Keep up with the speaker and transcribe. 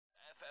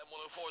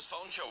FM104's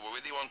phone show. We're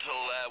with you until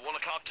 1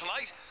 o'clock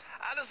tonight.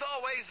 And as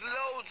always,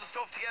 loads of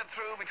stuff to get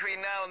through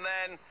between now and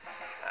then.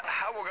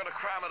 How we're going to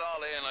cram it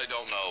all in, I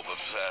don't know, but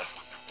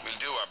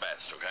we'll do our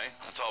best, okay?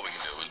 That's all we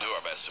can do. We'll do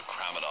our best to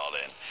cram it all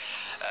in.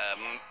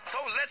 So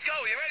let's go.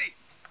 You ready?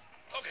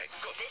 Okay,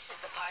 good. This is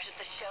the part of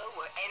the show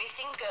where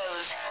anything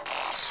goes.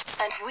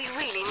 And we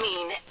really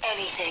mean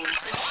anything.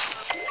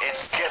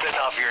 It's Get It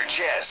Off Your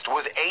Chest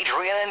with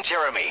Adrian and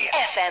Jeremy.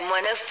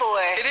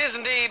 FM104. It is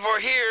indeed.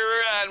 We're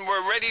here and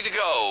we're ready to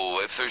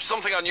go. If there's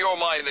something on your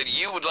mind that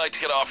you would like to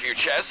get off your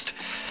chest,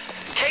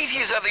 Katie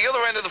is at the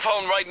other end of the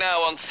phone right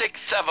now on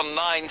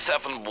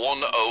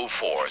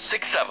 6797104.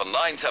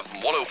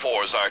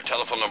 6797104 is our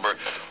telephone number.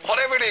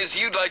 Whatever it is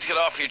you'd like to get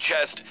off your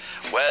chest,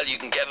 well, you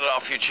can get it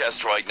off your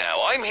chest right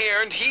now. I'm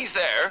here and he's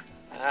there.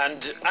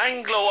 And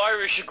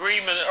Anglo-Irish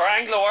agreement, or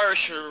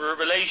Anglo-Irish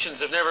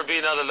relations have never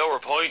been at a lower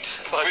point,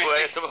 by the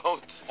way, at the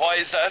moment. Why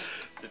is that?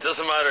 It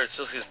doesn't matter, it's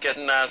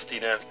getting nasty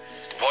now.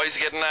 Why is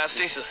it getting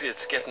nasty?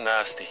 It's getting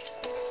nasty.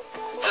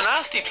 It's a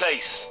nasty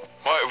place.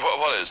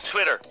 What is?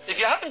 Twitter. If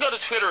you haven't got a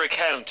Twitter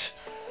account,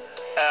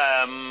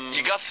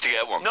 you got to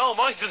get one. No,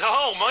 my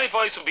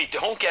advice would be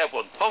don't get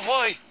one. Oh,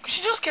 why? Because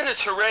you just get a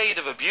tirade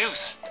of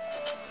abuse.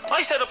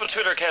 I set up a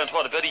Twitter account,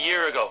 about a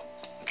year ago?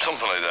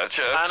 Something like that,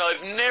 yeah. And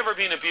I've never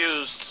been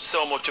abused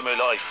so much in my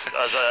life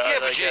as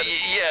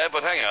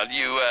but hang on,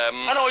 you...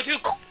 I know, I do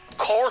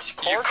court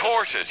you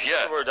court it,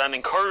 yeah. And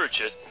encourage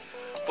it.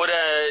 But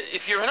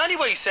if you're in any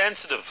way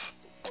sensitive,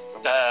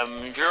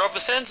 if you're of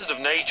a sensitive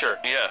nature...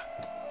 Yeah.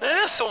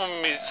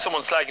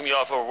 Someone slagging me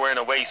off over wearing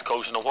a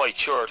waistcoat and a white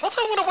shirt. What's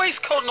wrong with a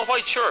waistcoat and a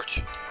white shirt?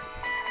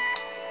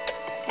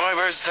 Why,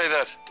 where does it say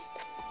that?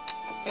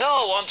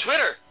 No, on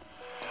Twitter.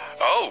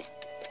 Oh.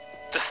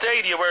 The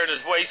Stadia wearing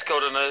his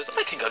waistcoat and I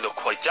think I look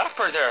quite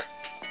dapper there.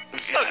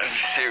 Yeah,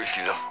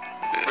 seriously though.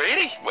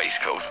 Really?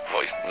 Waistcoat,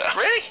 white, nah.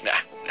 Really?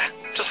 Nah.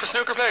 Just for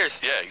snooker players?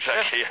 Yeah,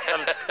 exactly.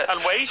 Yeah.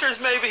 And waiters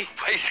maybe?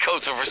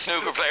 Waistcoats are for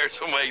snooker players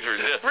and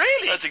waiters, yeah.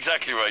 Really? That's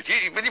exactly right.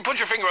 But you put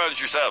your finger on it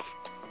yourself.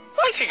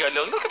 I think I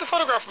look at the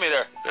photograph of me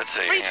there. Let's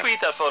see. Retweet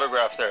that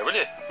photograph there, will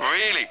you?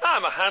 Really?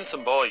 I'm a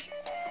handsome boy.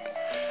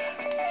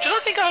 Do you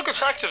not think I look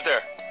attractive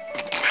there?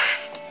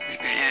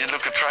 You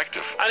look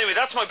attractive. Anyway,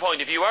 that's my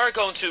point. If you are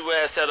going to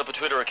set up a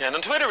Twitter account,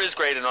 and Twitter is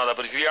great and all that,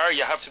 but if you are,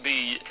 you have to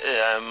be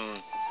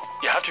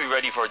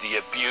ready for the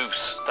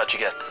abuse that you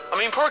get. I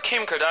mean, poor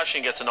Kim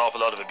Kardashian gets an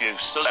awful lot of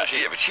abuse, doesn't she?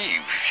 Yeah, but she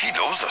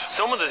does it.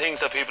 Some of the things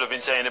that people have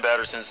been saying about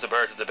her since the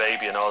birth of the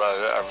baby and all that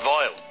are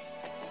vile.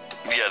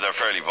 Yeah, they're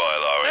fairly vile,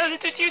 alright.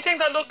 Do you think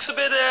that looks a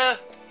bit, A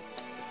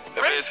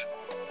bit?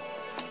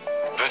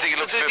 Do I think it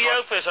looks a bit the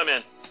outfit I'm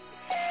in?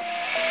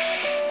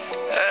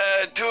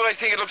 Do I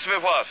think it looks a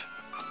bit what?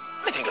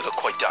 I think I look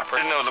quite dapper.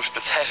 No, it looks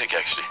pathetic,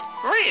 actually.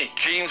 Really?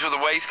 Jeans with a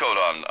waistcoat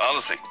on,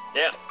 honestly.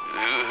 Yeah.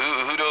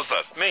 Who does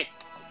that? Me.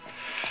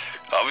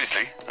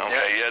 Obviously.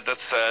 Okay, yeah,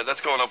 that's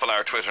going up on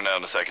our Twitter now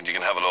in a second. You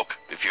can have a look.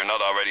 If you're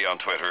not already on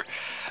Twitter,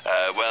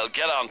 well,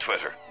 get on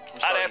Twitter.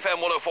 At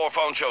FM104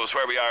 phone shows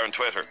where we are on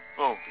Twitter.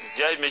 Oh,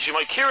 yeah,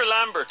 Kira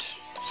Lambert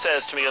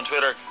says to me on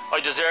Twitter, I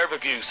deserve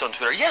abuse on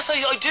Twitter. Yes,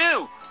 I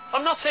do.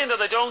 I'm not saying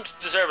that I don't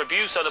deserve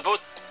abuse on it, but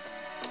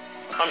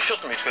I'm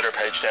shutting my Twitter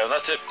page down.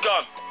 That's it.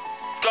 Gone.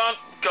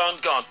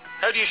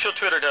 How do you shut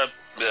Twitter down?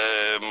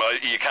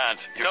 You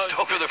can't. You're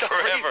stuck with it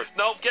forever.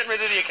 No, getting rid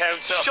of the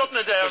account. No. Shutting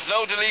it down. There's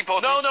no delete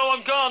button. No,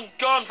 I'm gone.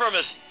 Gone from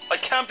it. I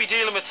can't be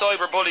dealing with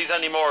cyber bullies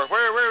anymore.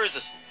 Where is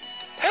it?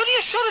 How do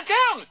you shut it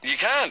down? You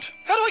can't.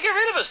 How do I get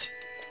rid of it?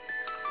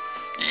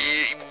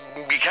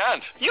 You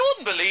can't. You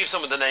wouldn't believe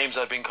some of the names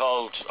I've been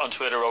called on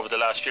Twitter over the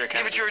last year,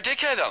 Yeah, but you're a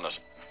dickhead on it.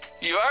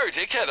 You are a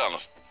dickhead on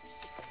it.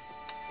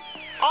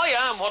 I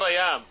am what I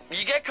am.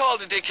 You get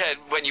called a dickhead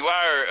when you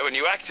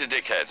act a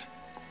dickhead.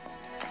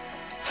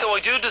 So I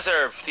do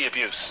deserve the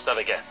abuse that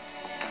I get.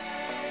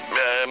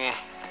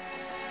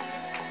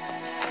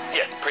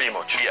 Yeah, pretty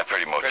much. Yeah,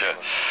 pretty much.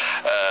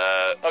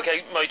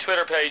 Okay, my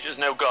Twitter page is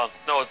now gone.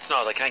 No, it's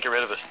not. I can't get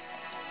rid of it.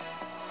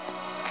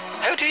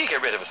 How do you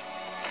get rid of it?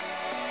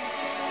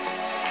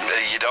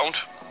 You don't.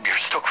 You're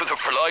stuck with it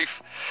for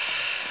life.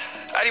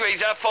 Anyway,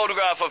 that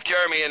photograph of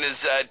Jeremy in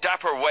his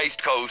dapper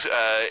waistcoat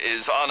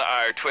is on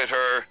our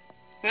Twitter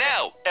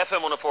now.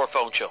 FM104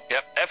 phone show.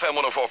 Yep,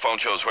 FM104 phone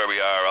show is where we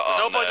are. There's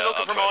no point in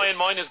looking for mine.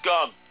 Mine is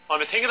gone.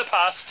 I'm a thing of the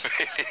past.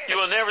 You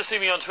will never see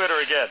me on Twitter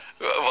again.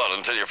 Well,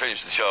 until you're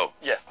finished the show.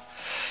 Yeah.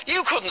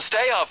 You couldn't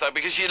stay off that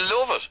because you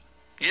love it.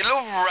 You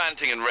love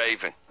ranting and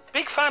raving.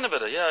 Big fan of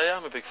it. Yeah,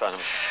 I'm a big fan of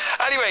it.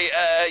 Anyway,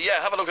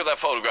 yeah, have a look at that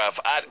photograph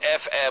at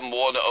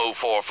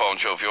FM104 phone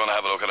show if you want to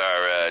have a look at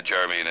our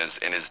Jeremy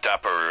in his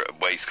dapper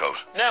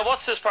waistcoat. Now,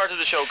 what's this part of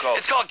the show called?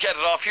 It's called Get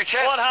It Off Your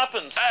Chest. What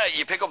happens?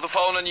 You pick up the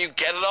phone and you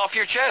get it off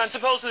your chest. And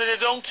supposing they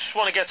don't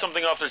want to get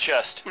something off their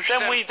chest,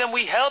 then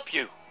we help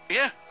you.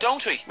 Yeah.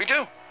 Don't we? We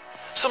do.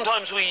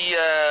 Sometimes we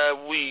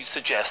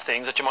suggest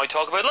things that you might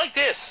talk about, like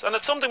this, and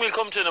it's something we'll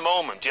come to in a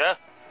moment, yeah?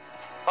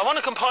 I want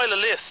to compile a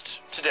list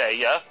today,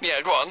 yeah?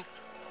 Yeah, go on.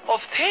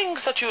 Of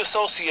things that you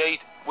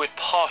associate with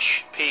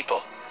posh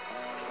people.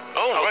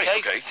 Oh, right,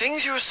 okay.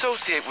 Things you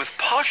associate with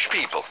posh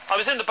people. I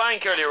was in the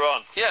bank earlier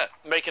on. Yeah.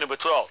 Making a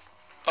withdrawal.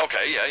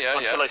 Okay, yeah.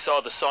 Until I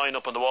saw the sign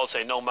up on the wall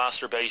saying no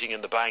masturbating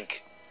in the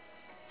bank.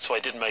 So I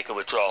didn't make a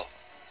withdrawal.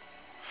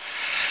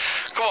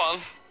 Go on.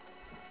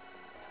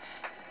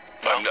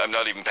 No. I'm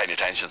not even paying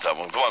attention to that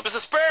one. Go on. It was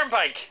a sperm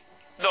bank.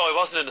 No, I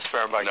wasn't in the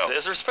sperm bank. No.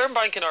 Is there a sperm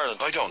bank in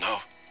Ireland? I don't know.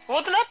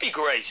 Wouldn't that be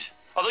great?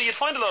 Although you'd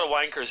find a lot of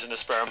wankers in the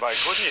sperm bank,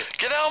 wouldn't you?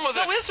 Get on with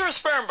it. No, is there a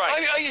sperm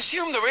bank? I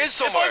assume there is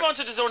somewhere. If I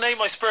wanted to donate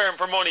my sperm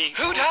for money...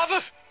 Who'd have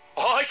it?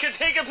 Oh, I could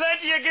take a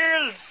plenty of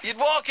girls. You'd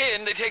walk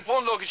in, they take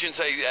one look at you and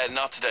say,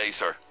 not today,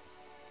 sir.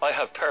 I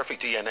have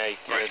perfect DNA,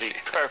 Kennedy.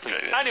 Right. Perfect.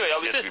 Yeah, anyway,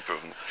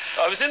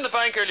 I was in the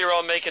bank earlier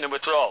on making a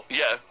withdrawal.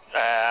 Yeah.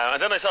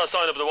 And then I saw a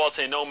sign up on the wall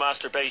saying no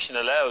masturbation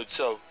allowed.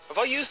 So, have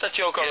I used that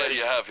joke already?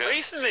 Yeah, you have, yeah.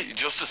 Recently?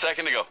 Just a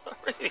second ago.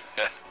 Really?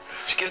 Yeah.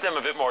 Should give them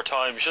a bit more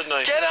time, shouldn't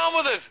I? Get on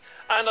with it.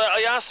 And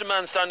I asked the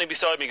man standing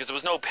beside me because there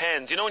was no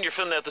pens. You know when you're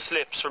filling out the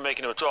slips for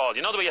making a withdrawal?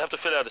 You know the way you have to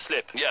fill out a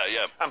slip? Yeah.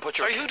 And put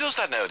your... Sorry, who does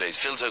that nowadays?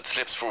 Fills out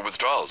slips for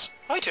withdrawals?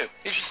 I do.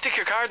 You should stick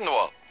your card in the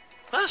wall.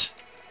 What?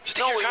 Stick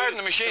your card in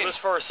the machine. It was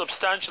for a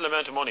substantial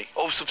amount of money.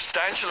 Oh,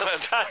 substantial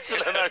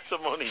amount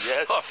of money,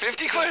 yes. Oh,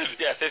 50 quid?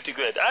 Yeah, 50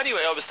 quid.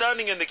 Anyway, I was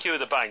standing in the queue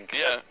of the bank.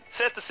 Yeah.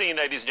 Set the scene,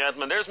 ladies and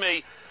gentlemen. There's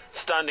me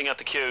standing at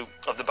the queue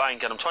of the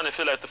bank and I'm trying to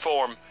fill out the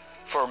form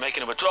for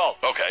making a withdrawal.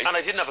 Okay. And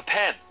I didn't have a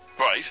pen.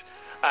 Right.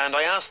 And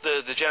I asked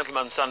the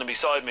gentleman standing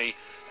beside me,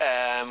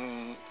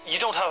 you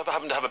don't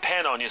happen to have a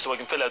pen on you so I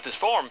can fill out this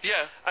form?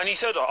 Yeah. And he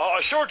said, I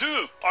sure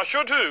do.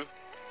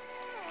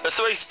 That's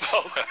the way he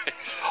spoke.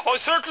 I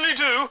certainly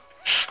do.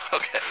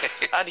 Okay.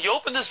 And he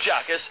opened his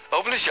jacket.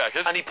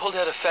 And he pulled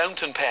out a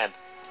fountain pen.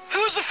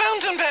 Who's a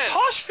fountain pen?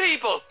 Posh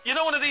people. You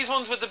know one of these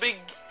ones with the big...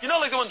 You know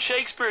like the one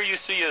Shakespeare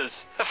used to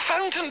use? A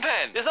fountain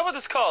pen? Is that what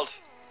it's called?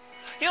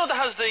 You know that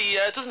has the...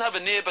 it doesn't have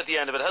a nib at the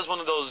end of it. It has one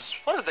of those...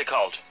 What are they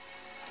called?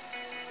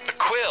 A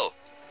quill.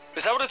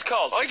 Is that what it's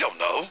called? I don't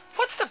know.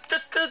 What's the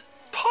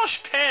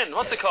posh pen?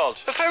 What's it called?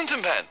 A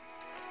fountain pen.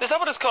 Is that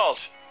what it's called?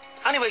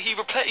 Anyway, he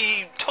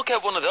took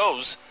out one of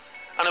those,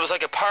 and it was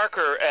like a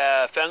Parker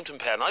fountain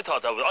pen. I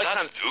thought that was...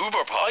 That's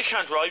uber posh. I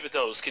can't write with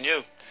those. Can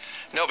you?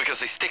 No, because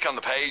they stick on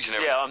the page and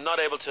everything. Yeah, I'm not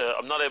able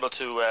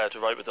to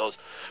write with those.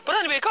 But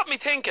anyway, it got me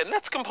thinking.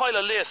 Let's compile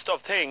a list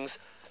of things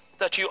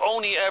that you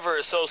only ever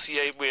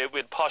associate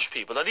with posh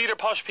people. That either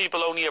posh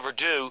people only ever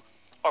do,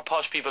 or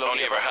posh people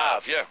only ever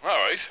have. Yeah, all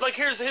right. Like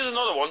here's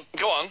another one.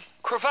 Go on.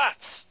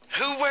 Cravats.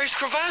 Who wears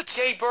cravats?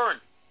 Gay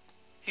Byrne.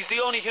 He's the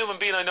only human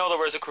being I know that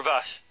wears a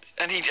cravat.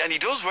 And he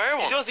does wear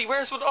one. He does. He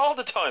wears one all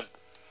the time.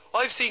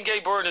 I've seen Gay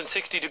Byrne in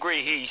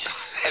 60-degree heat,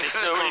 and he's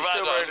still wearing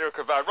a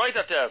cravat. Write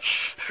that down.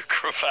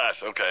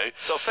 Cravat, okay.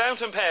 So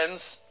fountain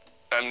pens.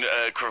 And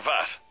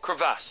cravat.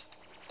 Cravat.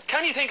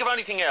 Can you think of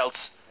anything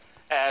else?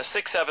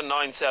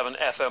 6797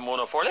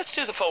 FM104. Let's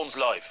do the phones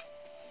live.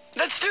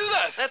 Let's do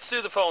that. Let's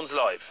do the phones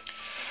live.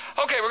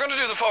 Okay, we're going to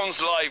do the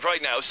phones live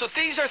right now. So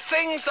these are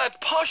things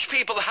that posh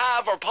people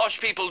have or posh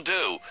people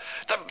do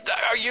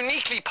that are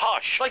uniquely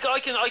posh. Like I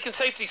can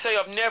safely say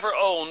I've never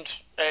owned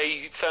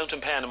a fountain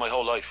pen in my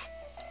whole life.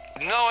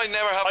 No, I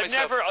never have.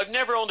 I've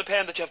never owned a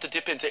pen that you have to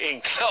dip into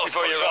ink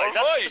before you write.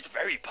 That's just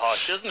very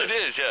posh, isn't it? It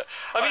is, yeah.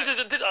 I mean,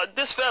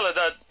 this fella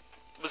that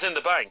was in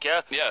the bank,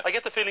 yeah? Yeah. I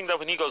get the feeling that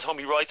when he goes home,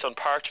 he writes on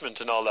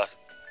parchment and all that.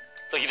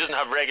 Like he doesn't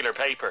have regular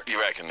paper. You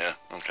reckon, yeah?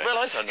 Okay. Well,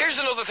 I don't know. Here's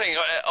another thing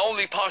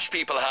only posh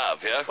people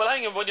have, yeah? Well,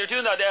 hang on. When you're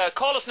doing that,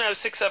 call us now,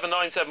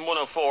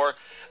 6797-104.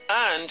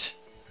 And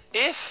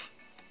if,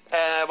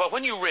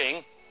 when you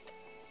ring,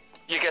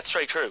 you get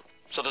straight through.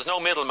 So there's no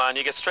middleman.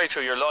 You get straight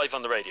through. You're live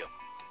on the radio.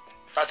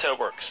 That's how it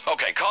works.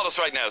 Okay, call us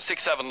right now,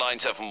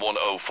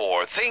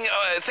 6797-104.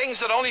 Things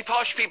that only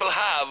posh people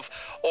have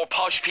or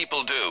posh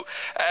people do.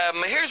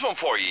 Here's one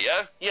for you,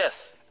 yeah?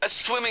 Yes. A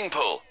swimming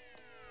pool.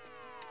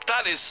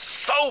 That is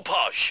so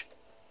posh.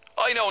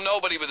 I know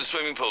nobody with a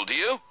swimming pool, do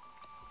you?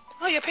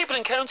 Oh yeah, people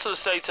in council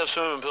estates have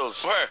swimming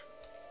pools. Where?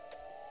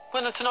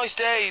 When it's a nice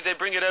day, they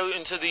bring it out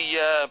into the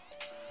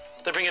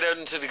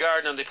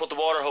garden and they put the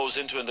water hose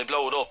into it and they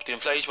blow it up, the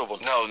inflatable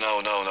one. No,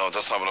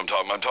 that's not what I'm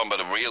talking about. I'm talking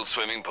about a real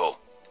swimming pool.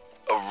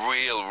 A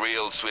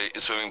real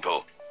swimming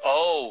pool.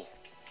 Oh.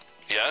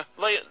 Yeah?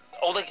 Like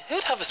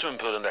who'd have a swimming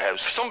pool in their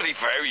house? Somebody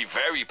very,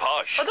 very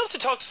posh. I'd love to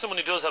talk to someone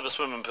who does have a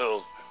swimming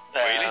pool.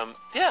 Really?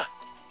 Yeah.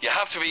 You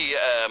have to be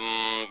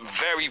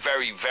very,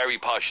 very, very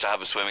posh to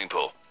have a swimming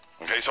pool.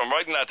 Okay, so I'm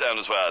writing that down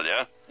as well,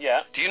 yeah?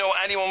 Yeah. Do you know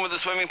anyone with a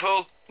swimming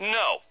pool?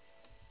 No.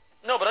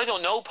 No, but I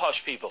don't know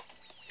posh people.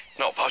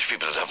 No, posh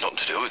people that have nothing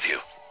to do with you.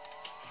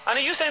 And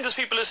are you saying there's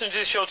people listening to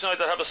this show tonight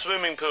that have a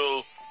swimming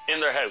pool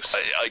in their house?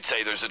 I'd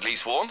say there's at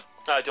least one.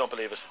 I don't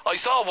believe it. I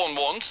saw one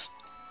once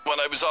when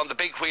I was on the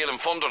big wheel in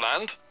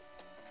Funderland.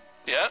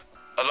 Yeah?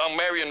 Along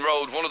Marion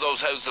Road, one of those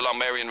houses along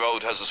Marion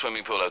Road has a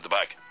swimming pool out the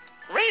back.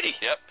 Really?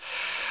 Yep.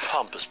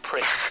 Pompous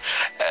prick.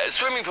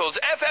 Swimming pools.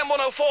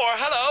 FM104,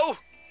 hello.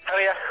 Oh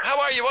yeah. How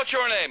are you? What's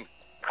your name?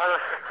 Connor.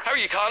 How are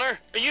you, Connor?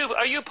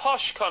 Are you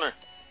posh, Connor?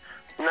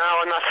 No,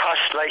 I'm not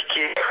posh like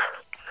you.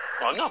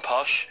 Oh, I'm not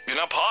posh. You're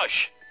not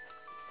posh?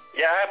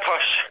 Yeah, I'm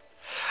posh.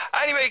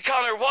 Anyway,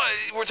 Connor,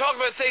 we're talking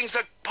about things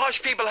that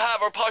posh people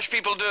have or posh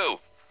people do.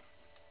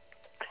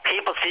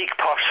 People speak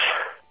posh.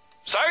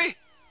 Sorry?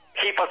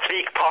 People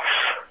speak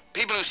posh.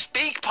 People who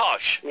speak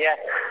posh? Yeah.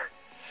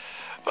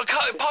 Well,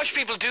 posh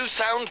people do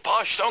sound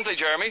posh, don't they,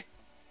 Jeremy?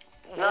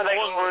 No, they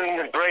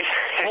don't agree.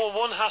 Well,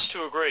 one has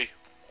to agree.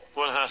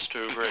 One has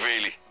to agree.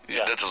 Really?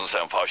 Yeah. That doesn't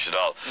sound posh at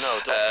all. No,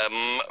 it doesn't.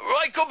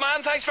 Right, good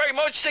man. Thanks very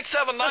much.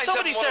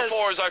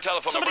 6797104 is our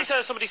telephone number.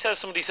 Somebody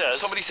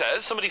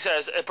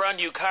says a brand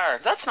new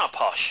car. That's not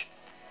posh.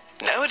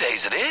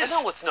 Nowadays it is.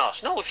 No, it's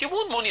not. No, if you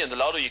won money in the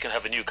lotto, you can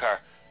have a new car.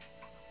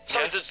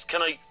 Sorry, Yeah.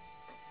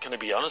 can I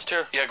be honest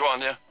here? Yeah, go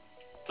on, yeah.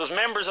 There's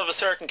members of a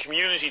certain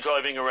community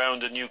driving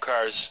around in new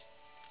cars.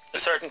 A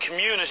certain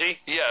community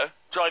Yeah.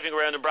 driving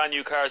around in brand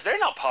new cars. They're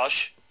not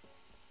posh.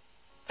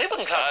 They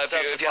wouldn't class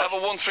themselves if as you have posh.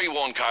 a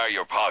 131 car,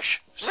 you're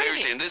posh. Seriously,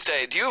 Really? in this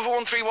day, do you have a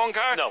 131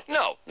 car? No.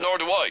 No, nor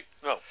do I.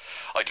 No.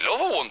 I'd love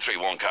a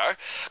 131 car.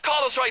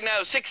 Call us right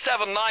now,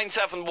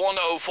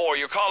 6797104.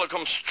 Your caller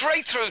comes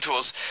straight through to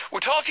us. We're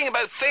talking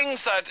about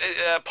things that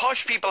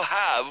posh people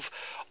have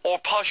or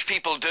posh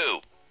people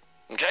do.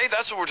 Okay,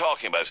 that's what we're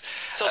talking about.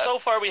 So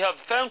far we have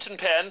fountain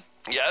pen,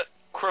 Yeah,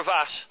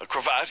 cravat. a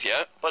cravat,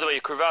 yeah. By the way,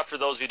 a cravat, for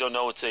those of you who don't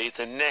know, it's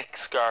a neck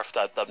scarf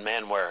that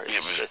men wear.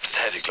 It was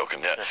pathetic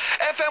looking, yeah.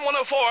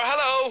 FM104,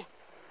 hello.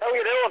 How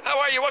you doing? How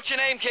are you? What's your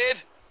name,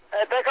 kid?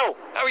 Deco.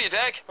 How are you,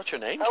 Deck? What's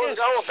your name, How kid? is it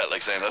going? Felt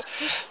like saying that.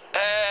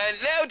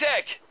 Now,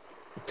 Deck.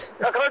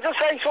 Can I just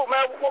say something?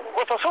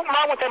 Was there something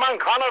wrong with the man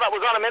Connor that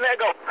was on a minute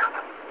ago?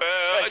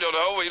 I don't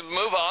know. We'll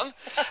move on.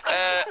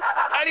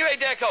 Anyway,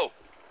 Deco.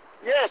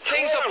 Yeah,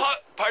 Things that...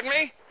 Pardon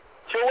me?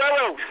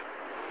 Chihuahuas.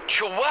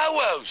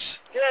 Chihuahuas.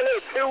 Yeah,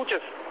 little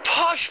pooches.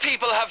 Posh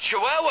people have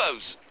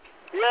chihuahuas.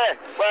 Yeah,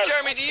 well...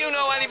 Jeremy, do you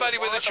know anybody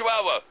with a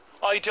chihuahua?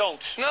 I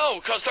don't. No,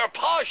 because they're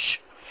posh.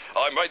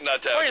 I'm writing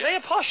that down. Are they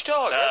a posh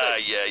dog?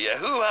 Yeah.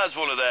 Who has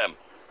one of them?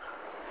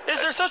 Is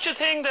there such a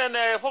thing then?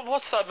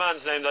 What's that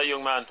man's name, that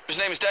young man? His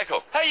name is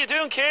Deco. How you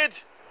doing, kid?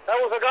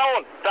 How's it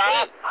going?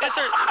 Dan? Is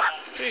there...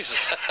 Jesus.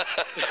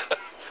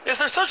 Is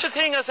there such a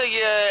thing as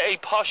a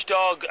posh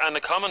dog and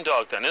a common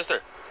dog then, is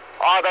there?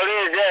 Oh,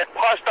 there is, yeah.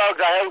 Posh dogs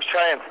are house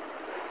trained.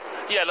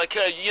 Yeah, like,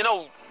 you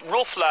know,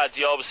 rough lads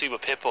you always see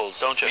with pit bulls,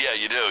 don't you? Yeah,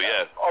 you do,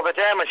 yeah. Oh, the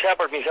German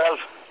Shepherd myself.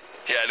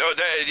 Yeah, no,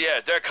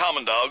 they're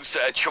common dogs.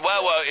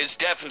 Chihuahua is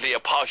definitely a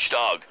posh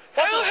dog.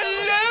 Oh,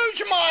 hello,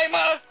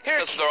 Jemima.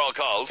 That's what they're all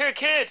called. Here,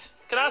 kid,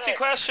 can I ask you a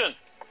question?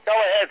 Go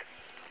ahead.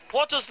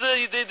 What does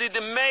the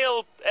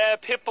male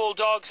pit bull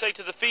dog say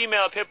to the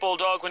female pit bull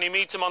dog when he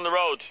meets him on the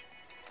road?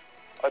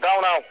 I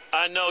don't know.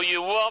 I know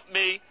you want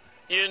me.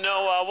 You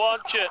know I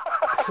want you.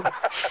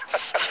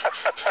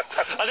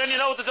 And then you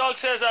know what the dog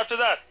says after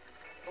that?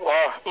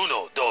 What?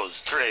 Uno,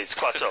 dos, tres,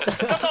 cuatro.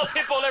 That's all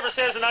Pitbull ever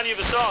says in any of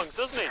his songs,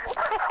 doesn't he?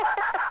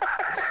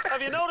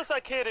 Have you noticed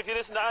that kid, if you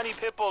listen to any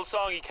Pitbull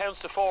song, he counts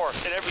to 4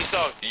 in every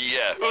song?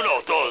 Yeah.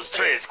 Uno, dos,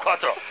 tres,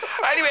 cuatro.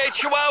 Anyway,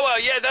 Chihuahua,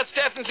 yeah, that's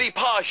definitely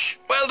posh.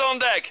 Well done,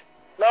 Deck.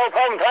 No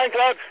problem, thanks,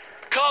 lads.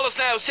 Call us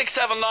now,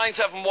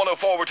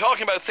 6797104. We're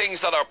talking about things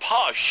that are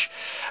posh.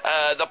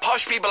 The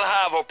posh people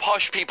have or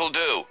posh people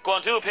do. Go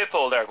on, do a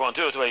Pitbull there. Go on,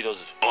 do it the way he does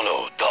it.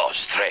 Uno,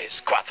 dos,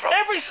 tres, cuatro.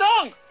 Every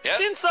song! Yeah,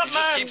 Since that he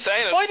man... just keeps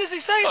saying it. Why does he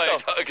say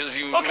it, though? Because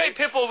you... Okay,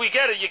 Pitbull, we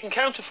get it. You can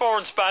count to 4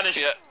 in Spanish.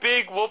 Yeah.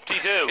 Big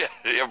whoop-de-doo.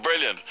 Yeah, you're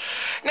brilliant.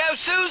 Now,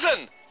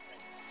 Susan.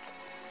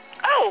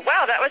 Oh,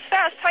 wow, that was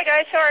fast. Hi,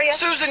 guys. How are you?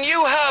 Susan,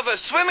 you have a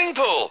swimming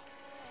pool.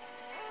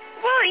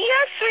 Well,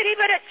 yes, sweetie,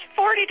 but it's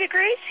 40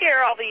 degrees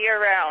here all the year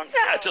round.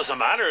 Yeah, it doesn't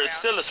matter. It's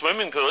still a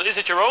swimming pool. Is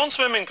it your own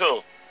swimming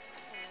pool?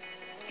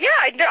 Yeah,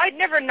 I'd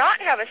never not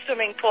have a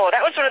swimming pool.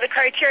 That was one of the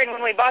criteria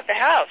when we bought the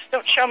house.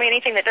 Don't show me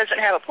anything that doesn't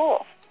have a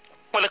pool.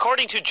 Well,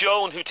 according to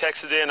Joan, who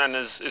texted in and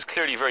is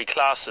clearly very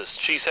classist,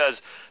 she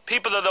says,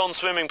 people that own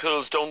swimming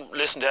pools don't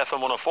listen to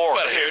FM104.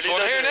 Well, here's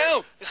one here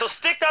now. So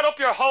stick that up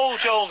your hole,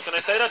 Joan. Can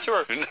I say that to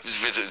her?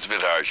 It's a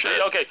bit harsh.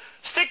 Yeah. Okay,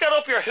 stick that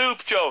up your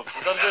hoop, Joan.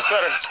 That's a bit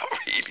better. Not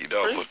really,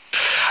 no. But...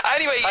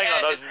 Anyway... Hang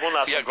on, there's one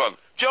last Yeah, one. go on.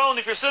 Joan,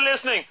 if you're still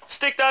listening,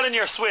 stick that in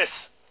your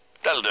Swiss.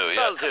 That'll do, yeah.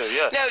 That'll do,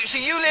 yeah. Now, so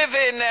you live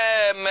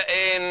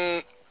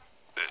in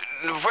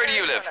where do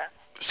you live?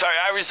 Sorry,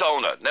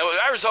 Arizona. Now,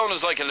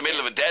 Arizona's like in the middle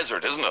of a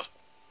desert, isn't it?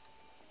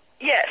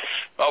 Yes.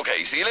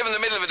 Okay, so you live in the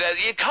middle of a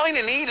desert. You kind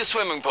of need a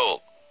swimming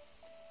pool.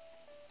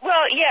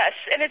 Well, yes,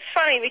 and it's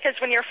funny because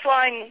when you're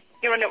flying,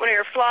 when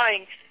you're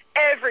flying,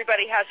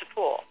 everybody has a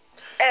pool.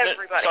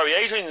 Everybody. Sorry,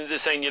 Adrian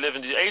is saying you live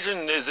in...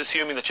 Adrian is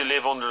assuming that you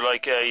live under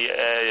like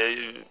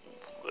a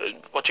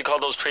what you call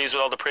those trees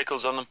with all the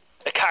prickles on them?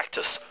 A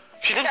cactus.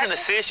 She lives in a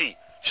city.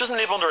 She doesn't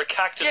live under a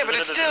cactus. Yeah, in but the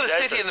it's middle still of a the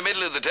city desert. in the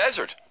middle of the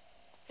desert.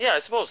 Yeah, I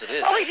suppose it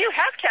is. Oh, we do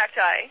have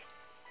cacti.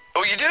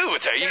 Oh, you do?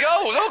 There you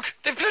go. Look,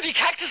 they've bloody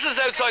cactuses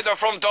outside their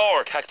front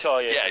door. Cacti,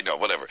 yeah. Yeah, no,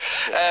 whatever.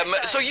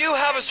 So you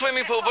have a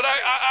swimming pool, but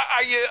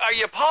are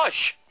you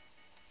posh?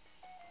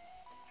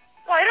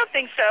 Well, I don't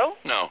think so.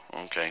 No.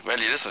 Okay. Well,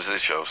 you listen to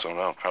this show, so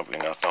no, probably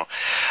not. No.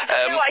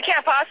 No, I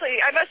can't possibly.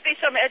 I must be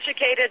some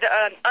educated,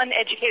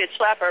 uneducated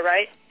slapper,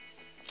 right?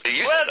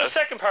 You Well, said the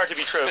second part to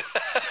be true.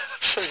 that.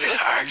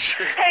 Harsh.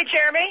 Hey,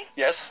 Jeremy.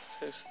 Yes?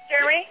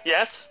 Jeremy?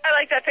 Yes? I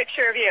like that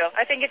picture of you.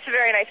 I think it's a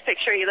very nice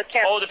picture. You look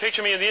handsome. Oh, the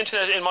picture of me on the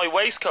internet in my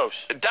waistcoat.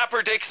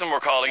 Dapper Dixon, we're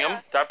calling him.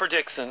 Dapper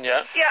Dixon,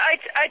 yeah. Yeah,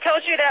 I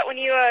told you that when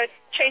you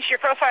changed your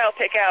profile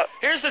pic out.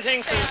 Here's the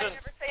thing, Susan. I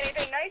never say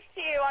anything nice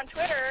to you on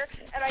Twitter,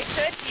 and I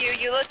said to you,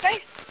 you look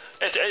nice.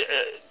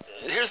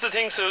 Here's the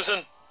thing,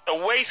 Susan. A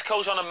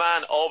waistcoat on a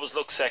man always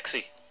looks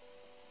sexy.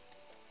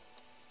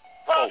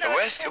 Well,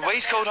 A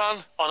waistcoat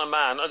on? On a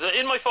man.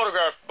 In my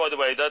photograph, by the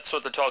way, that's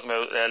what they're talking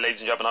about, ladies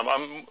and gentlemen.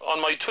 I'm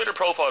on my Twitter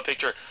profile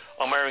picture,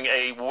 I'm wearing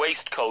a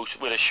waistcoat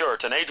with a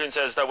shirt, and Adrian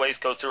says that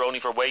waistcoats are only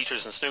for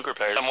waiters and snooker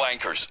players. And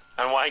wankers.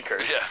 And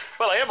wankers. Yeah.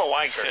 Well, I am a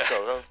wanker, Yeah.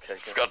 so okay.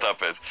 Got that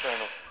bit. Fair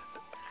enough.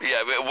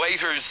 Yeah,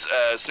 waiters,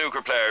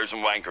 snooker players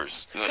and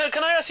wankers.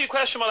 Can I ask you a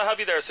question while I have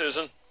you there,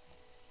 Susan?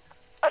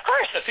 of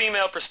course. A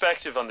female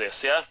perspective on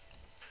this, yeah?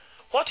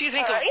 What do you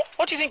think Alright.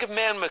 What do you think of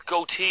men with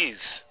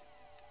goatees?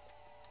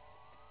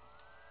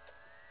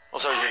 Oh,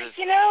 sorry.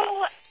 You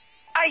know,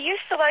 I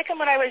used to like them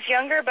when I was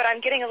younger, but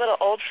I'm getting a little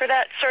old for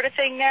that sort of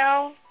thing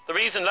now. The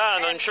reason,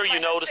 Lan, I'm sure you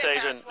noticed,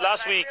 Adrian.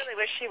 Last week, I really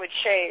wish he would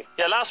shave.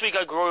 yeah, last week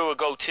I grew a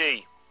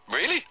goatee.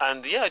 Really?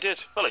 And yeah, I did.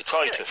 Well, I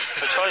tried to.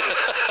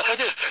 I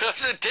did.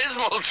 That's a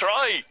dismal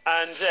try.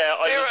 And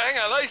Hang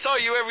on, I saw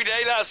you every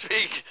day last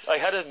week. I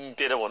had a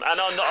bit of one. And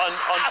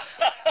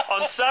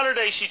on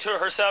Saturday, she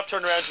herself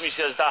turned around to me.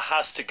 She says, "That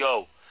has to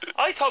go."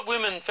 I thought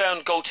women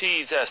found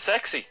goatees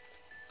sexy.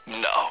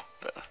 No.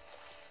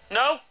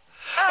 No,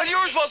 Well,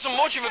 yours wasn't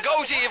much of a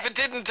goatee if it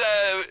didn't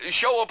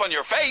show up on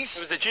your it face.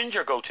 was a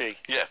ginger goatee.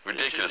 Yeah,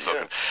 ridiculous Yeah.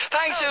 looking.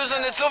 Thanks,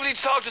 Susan. It's lovely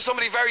to talk to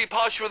somebody very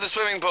posh with a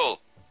swimming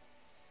pool.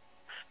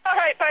 All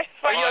right, bye.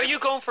 Are you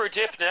going for a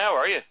dip now?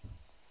 Are you?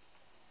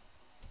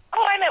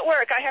 Oh, I'm at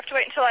work. I have to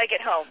wait until I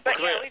get home. But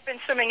Come yeah, here. we've been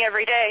swimming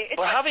every day. It's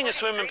Well, like having a 40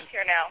 swimming degrees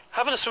here now.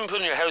 Having a swimming pool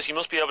in your house, you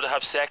must be able to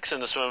have sex in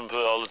the swimming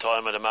pool all the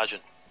time, I'd imagine.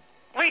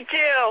 We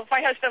do. My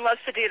husband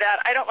loves to do that.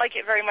 I don't like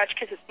it very much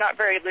because it's not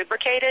very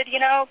lubricated, you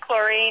know.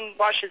 Chlorine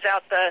washes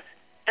out the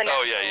Oh,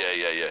 natural,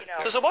 yeah. you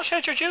know. Does it wash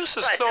out your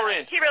juices, But,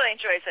 chlorine? he really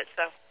enjoys it,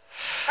 so.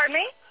 Pardon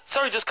me?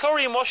 Sorry, does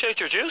chlorine wash out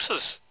your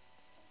juices?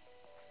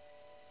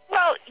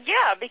 Well,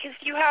 yeah, because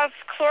you have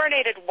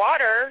chlorinated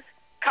water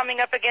coming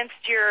up against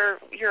your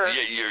Yeah,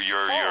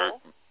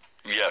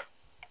 yeah.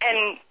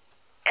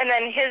 and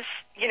then his,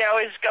 you know,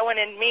 is going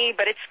in me,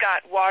 but it's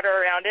got water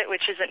around it,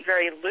 which isn't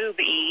very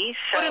lube-y.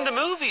 So. But in the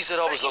movies, it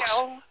always But, you looks...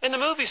 know- In the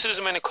movies,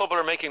 Susan, when a couple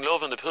are making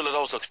love in the pool, it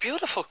always looks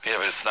beautiful. Yeah,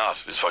 but it's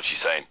not. It's what she's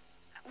saying.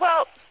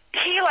 Well,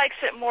 he likes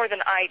it more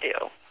than I do.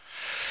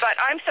 But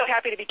I'm so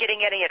happy to be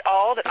getting any at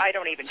all that I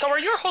don't even... So are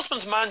your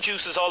husband's man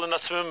juices all in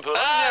that swimming pool?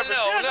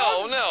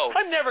 No.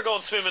 I'm never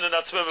going swimming in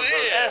that swimming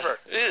pool, ever.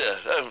 Yeah.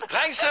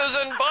 Thanks,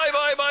 Susan. Bye.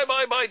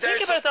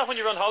 Think about that when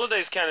you're on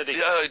holidays, Kennedy.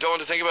 Yeah, I don't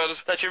want to think about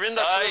it. That you're in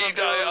that swimming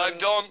pool. I'm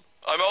done.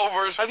 I'm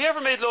over it. Have you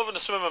ever made love in a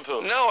swimming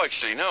pool? No,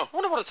 actually, no. I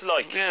wonder what it's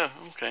like. Yeah,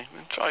 okay,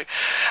 we'll try.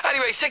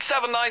 Anyway,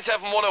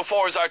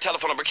 6797104 is our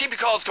telephone number. Keep your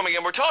calls coming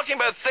in. We're talking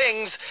about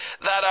things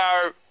that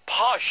are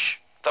posh,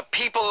 that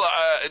people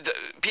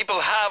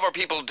have or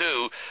people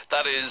do,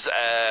 that is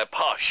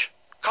posh.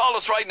 Call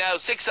us right now,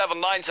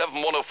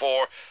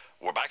 6797104.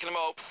 We're back in a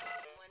mo.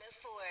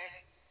 104.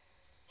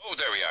 Oh,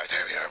 there we are.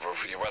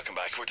 You're welcome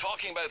back. We're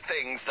talking about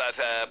things that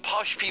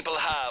posh people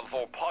have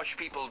or posh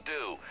people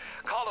do.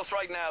 Call us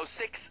right now,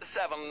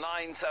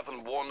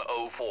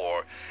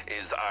 6797104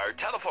 is our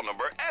telephone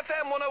number.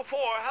 FM104,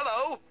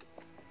 hello.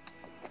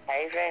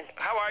 Adrian,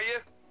 How are you?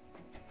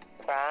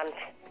 grand.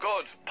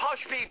 Good.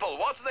 Posh people,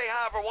 what do they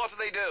have or what do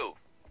they do?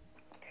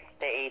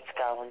 They eat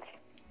scones.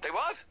 They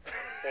what?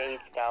 They eat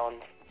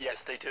scones.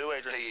 Yes, they do,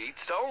 Adrian. They eat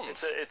stones.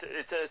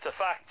 It's a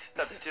fact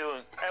that they do.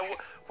 And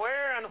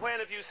where and when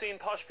have you seen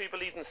posh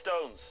people eating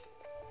stones?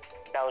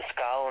 Those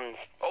scones.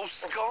 Oh,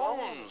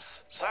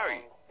 scones. Sorry.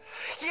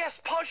 Yes,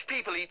 posh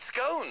people eat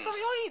scones. Sorry,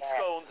 I eat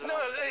scones. No,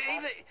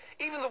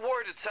 even the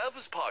word itself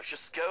is posh, a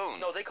scone.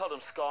 No, they call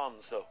them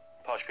scones, though.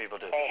 Posh people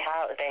do. They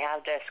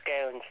have their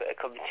scones with a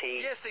cup of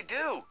tea. Yes, they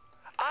do.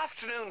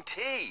 Afternoon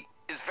tea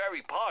is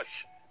very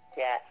posh.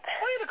 Yeah.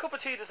 I had a cup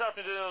of tea this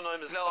afternoon.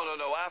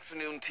 No.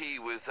 Afternoon tea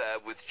with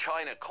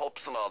china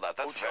cups and all that.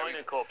 That's very,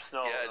 china cups.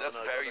 No. Yeah, that's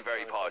no,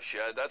 very posh.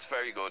 Yeah, that's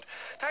very good.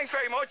 Thanks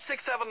very much.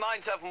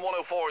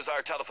 6797104 is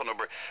our telephone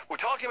number. We're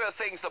talking about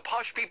things that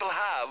posh people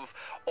have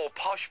or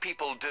posh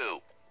people do.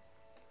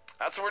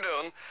 That's what we're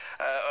doing.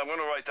 I'm going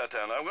to write that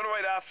down. I'm going to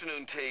write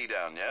afternoon tea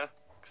down, yeah?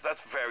 Because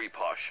that's very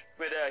posh.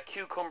 With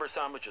cucumber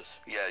sandwiches.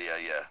 Yeah.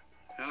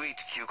 Who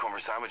eats cucumber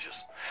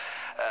sandwiches?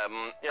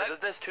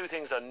 There's two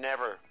things that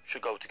never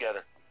should go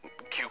together.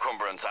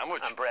 Cucumber and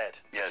sandwich. And bread.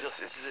 Yes,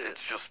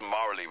 it's just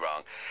morally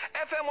wrong.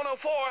 FM104,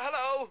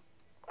 hello.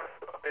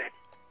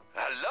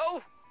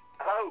 Hello?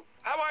 Hello.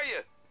 How are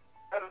you?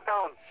 How's it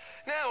going?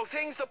 Now,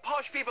 things that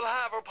posh people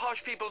have or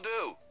posh people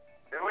do.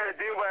 They wear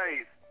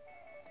duvets.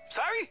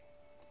 Sorry?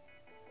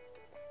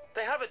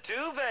 They have a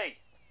duvet.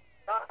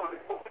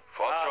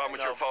 What's wrong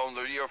with your phone?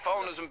 Your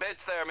phone is in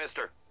bits there,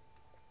 mister.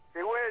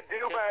 They wear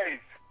duvets.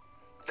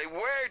 They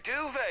wear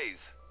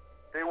duvets.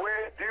 They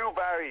wear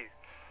dewberries.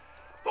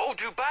 Oh,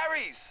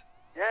 dewberries.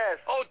 Yes.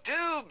 Oh,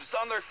 dubs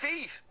on their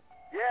feet.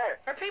 Yeah.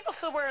 Are people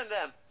still wearing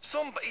them?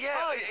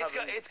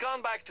 It's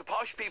gone back to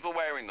posh people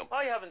wearing them.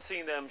 I haven't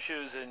seen them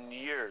shoes in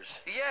years.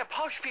 Yeah,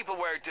 posh people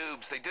wear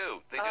doobs. They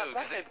do. They do.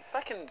 'Cause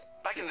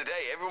back in the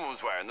day, everyone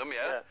was wearing them,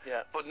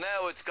 Yeah. But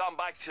now it's gone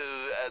back to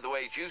the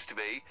way it used to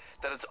be,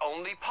 that it's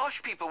only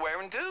posh people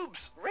wearing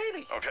doobs.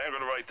 Really? Okay, I'm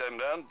going to write them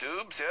down.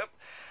 Doobs, yep.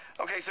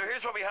 Okay, so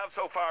here's what we have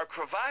so far.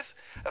 Cravat,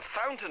 a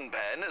fountain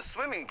pen, a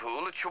swimming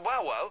pool, a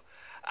chihuahua,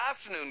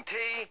 afternoon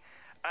tea,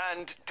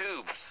 and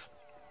doobs.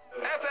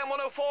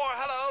 FM104,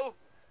 hello.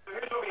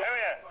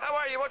 How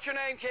are you? What's your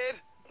name, kid?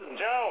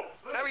 Joe.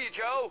 How are you,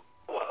 Joe?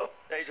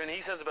 Adrian,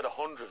 he sends about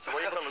 100, so why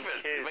are you calling him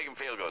kid? Make him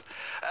feel good.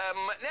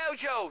 Now,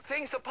 Joe,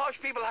 things that posh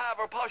people have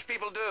or posh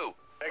people do.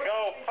 They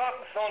go fox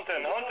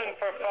hunting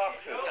for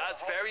foxes.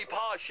 That's very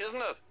posh,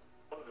 isn't it?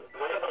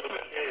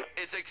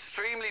 It's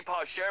extremely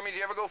posh. Jeremy, do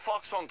you ever go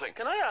fox hunting?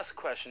 Can I ask a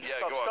question? Yeah,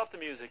 stop, go on. Stop the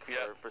music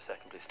for a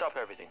second, please. Stop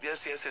everything.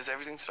 Yes,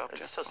 everything stopped.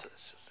 It's just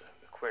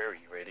a query,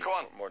 really. Go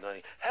on. More than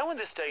anything. How in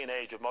this day and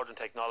age of modern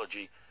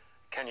technology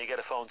can you get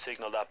a phone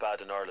signal that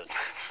bad in Ireland?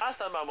 Ask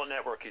that man what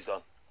network he's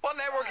on. What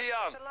network are you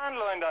on? The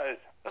landline, that is.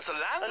 That's a A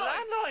landline?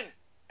 landline?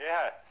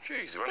 Yeah.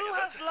 Jeez, Who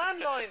has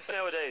landlines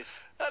nowadays?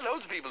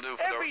 loads of people do.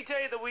 Every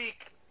day of the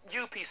week,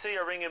 UPC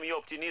are ringing me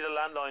up, do you need a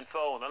landline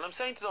phone? And I'm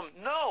saying to them,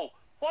 no.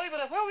 Why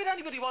would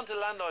anybody want a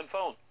landline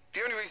phone?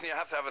 The only reason you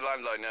have to have a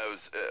landline now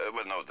is,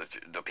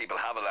 the people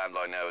have a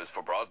landline now is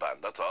for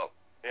broadband, that's all.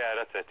 Yeah,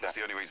 that's it. That's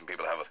the only reason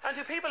people have it. And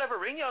do people ever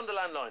ring you on the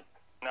landline?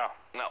 No.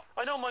 No.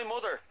 I know my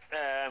mother,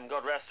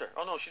 God rest her.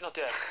 Oh no, she's not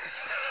dead.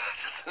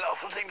 That's an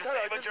awful thing to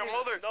say about your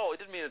mother. No, I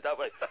didn't mean it that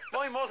way.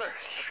 My mother,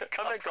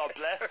 I meant God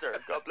bless her.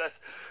 God bless.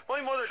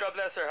 My mother, God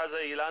bless her, has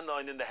a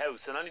landline in the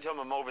house, and anytime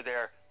I'm over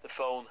there, the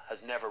phone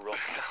has never rung.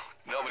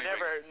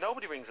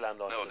 Nobody rings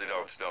landline. No, they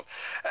don't.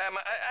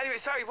 Anyway,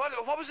 sorry,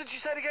 what was it you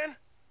said again?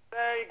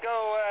 There you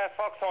go,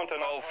 fox hunting.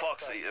 Oh,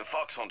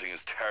 fox hunting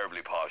is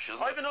terribly posh,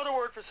 isn't I it? have another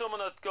word for someone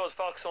that goes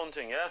fox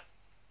hunting, yeah?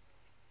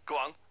 Go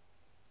on.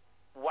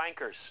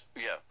 Wankers.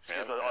 Yeah.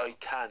 I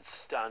can't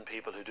stand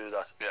people who do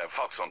that. Yeah,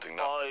 fox hunting,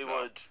 no.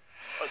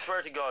 I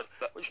swear to God.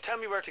 Would you tell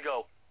me where to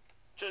go?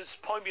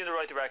 Just point me in the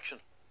right direction.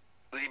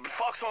 The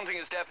fox hunting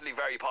is definitely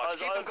very posh.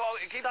 Keep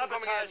them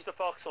coming in. The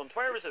fox hunt.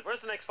 Where is it?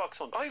 Where's the next fox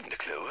hunt? I haven't a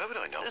clue. How would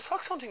I know? Is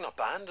fox hunting not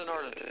banned in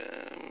Ireland?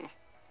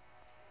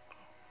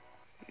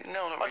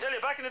 No. I'll tell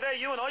you, back in the day,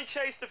 you and I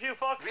chased a few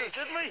foxes,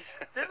 didn't we?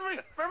 Didn't we?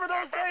 Remember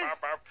those days?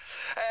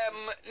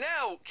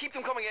 Now, keep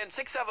them coming in.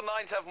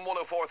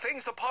 6797104.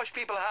 Things that posh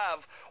people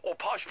have or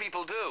posh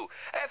people do.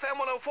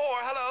 FM104,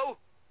 hello.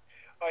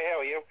 Hi, how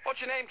are you?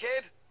 What's your name,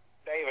 kid?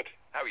 David.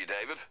 How are you,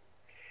 David?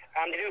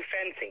 They do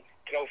fencing.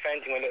 You know,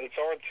 fencing with little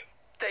swords.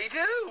 They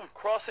do.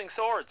 Crossing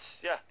swords,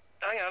 yeah.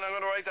 Hang on, I'm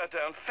going to write that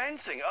down.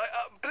 Fencing.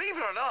 Believe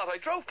it or not, I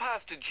drove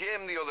past a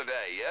gym the other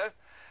day, yeah?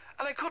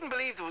 And I couldn't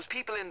believe there was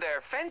people in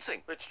there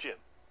fencing. Which gym?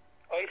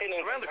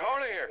 Around the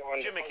corner here.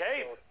 Jim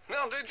McCabe?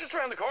 No, they're just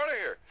around the corner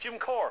here. Jim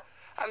Core?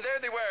 And there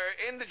they were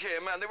in the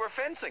gym and they were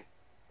fencing.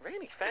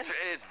 Really? Fencing?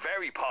 It's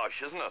very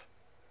posh, isn't it?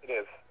 It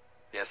is.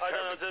 Yes, I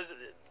don't know.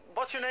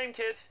 What's your name,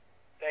 kid?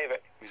 David.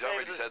 He's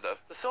already David, said that.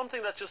 There's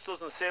something that just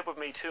doesn't sit with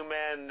me. Two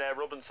men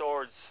rubbing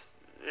swords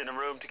in a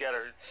room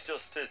together. It's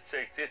just,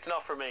 it's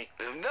not for me.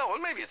 No, well,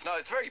 maybe it's not.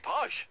 It's very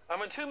posh. And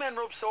when two men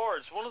rub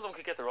swords, one of them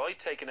could get their eye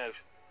taken out.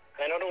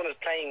 Another one is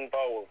playing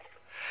bowls.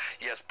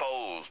 Yes,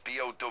 bowls.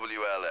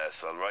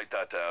 B-O-W-L-S. I'll write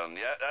that down.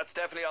 Yeah, that's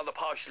definitely on the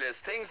posh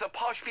list. Things that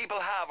posh people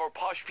have or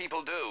posh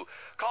people do.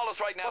 Call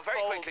us right now. What's very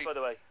bowls, quickly. by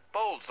the way?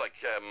 Bowls, like,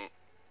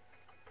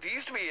 there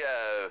used to be,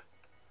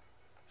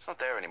 it's not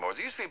there anymore.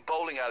 There used to be a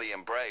bowling alley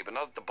in Bray, but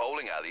not the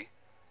bowling alley.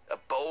 A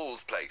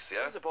bowls place, yeah?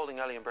 There's a bowling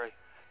alley in Bray.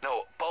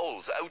 No,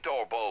 bowls.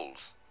 Outdoor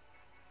bowls.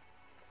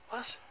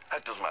 What?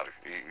 That doesn't matter.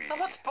 Now,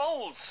 what's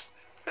bowls?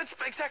 That's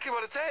exactly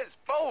what it says.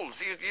 Bowls.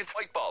 You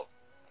fight ball.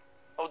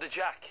 Oh, the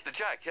jack. The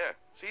jack, yeah.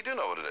 So you do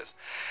know what it is.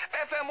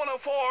 FM104,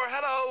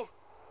 hello.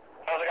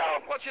 How's it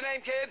going? What's your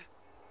name, kid?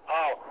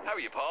 Oh, How are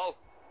you, Paul?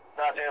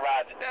 not too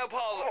bad. Now,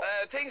 Paul,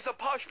 things that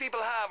posh people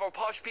have or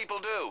posh people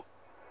do.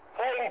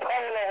 Playing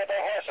polo with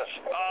their horses.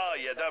 Oh,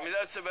 yeah,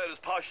 that's about as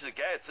posh as it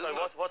gets, isn't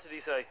it? What did he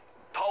say?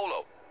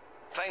 Polo.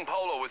 Playing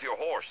polo with your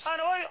horse. I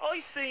know, I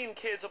seen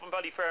kids up in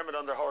Ballyfermot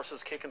on their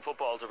horses kicking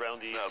footballs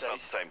around the No, it's not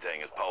the same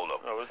thing as polo.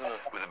 Oh, isn't it?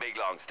 With a big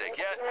long stick,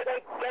 yeah.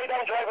 They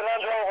don't drive a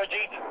Land Rover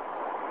Jeep.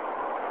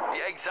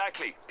 Yeah,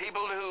 exactly.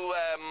 People who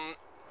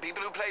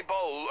play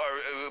bowl or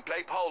who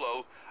play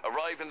polo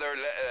arrive in their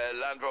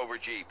Land Rover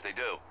Jeep. They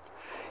do.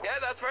 Yeah,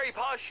 that's very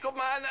posh. Good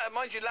man.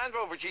 Mind you, Land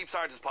Rover Jeeps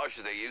aren't as posh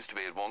as they used to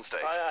be at one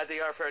stage.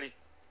 They are fairly.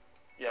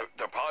 Yeah.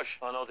 They're posh.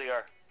 Oh no, they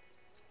are.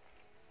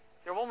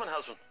 Your woman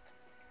has one.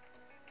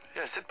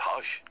 Yeah, I said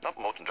posh, not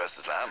mutton dressed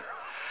as lamb.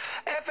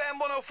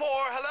 FM104,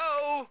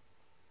 hello.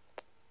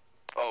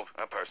 Oh,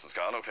 that person's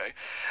gone. Okay.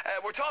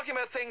 We're talking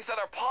about things that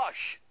are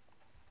posh.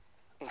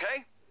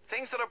 Okay.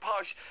 Things that are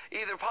posh,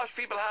 either posh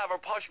people have or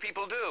posh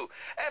people do.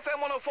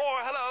 FM104,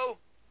 hello.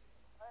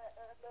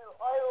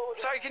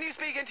 Sorry, can you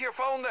speak into your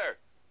phone there?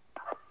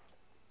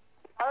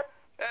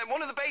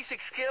 One of the basic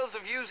skills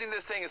of using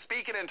this thing is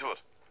speaking into it.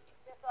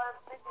 Yes, I'm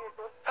speaking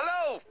to it.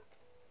 Hello.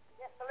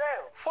 Yes,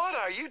 Hello. What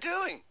are you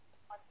doing?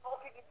 I'm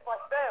talking into my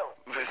phone.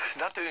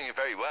 Not doing it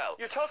very well.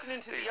 You're talking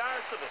into the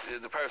arse of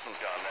it. The person's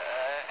gone.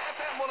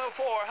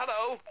 FM104,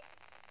 hello?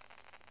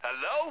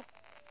 Hello?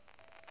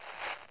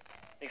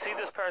 You see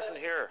this person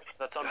here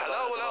that's on the Hello,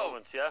 line at the hello.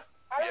 moment, yeah?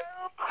 Hello.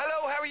 Yeah.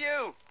 Hello, how are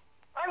you?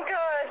 I'm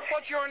good.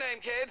 What's your name,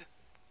 kid?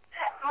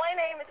 My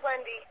name is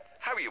Wendy.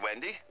 How are you,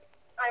 Wendy?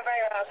 I'm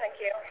very well, thank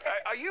you.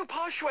 Are you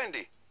Posh,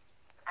 Wendy?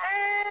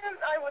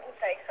 I wouldn't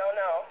say so,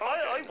 no.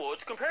 I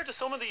would. Compared to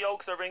some of the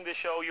yokes that ring the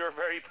show, you're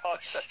very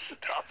posh.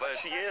 Stop it.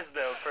 She is,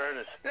 though, in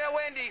fairness. Now,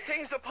 Wendy,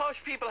 things that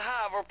posh people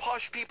have or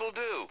posh people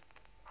do.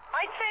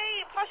 I'd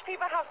say posh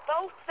people have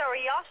boats or a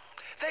yacht.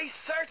 They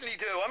certainly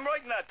do. I'm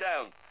writing that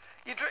down.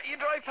 You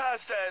drive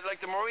past, like,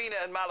 the marina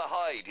in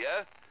Malahide,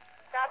 yeah?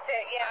 That's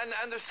it, yeah.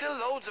 And there's still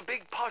loads of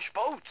big posh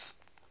boats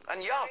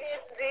and yachts. Yes,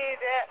 indeed,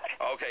 yeah.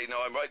 Okay,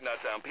 no, I'm writing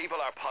that down. People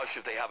are posh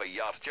if they have a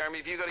yacht. Jeremy,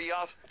 have you got a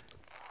yacht?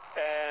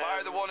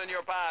 Bar the one in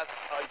your bath.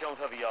 I don't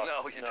have a yacht.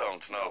 No, you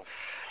don't, no.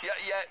 Yeah,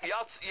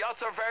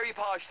 yachts are very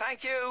posh.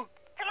 Thank you.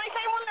 Can I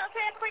say one little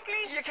thing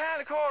quickly? You can,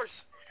 of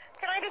course.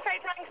 Can I just say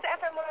thanks to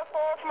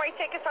FM104 for my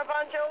tickets for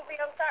Bon Jovi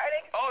on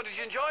Saturday? Oh, did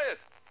you enjoy it?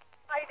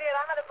 I did,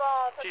 I had a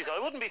ball. Jeez, I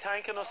wouldn't be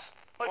thanking us.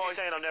 I'd Why?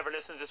 be saying I'm never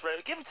listening to this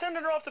radio.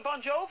 Sending her off to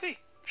Bon Jovi.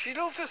 She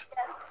loved it.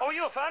 Oh, are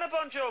you a fan of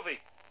Bon Jovi?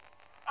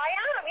 I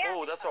am, yeah.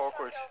 Oh, that's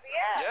awkward. Bon Jovi,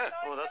 yeah.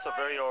 Yeah. Oh, that's a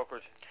very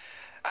awkward.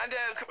 And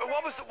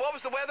what was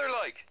the weather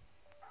like?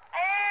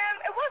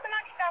 It wasn't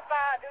actually that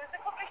bad. There was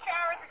a couple of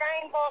showers of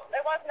rain, but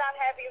it wasn't that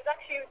heavy. It was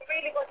actually a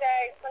really good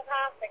day. It was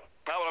fantastic.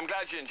 Oh, well, I'm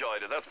glad you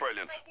enjoyed it. That's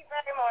brilliant. Thank you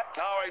very much.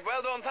 All right,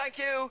 well done. Thank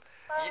you.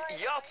 Bye.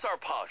 Yachts are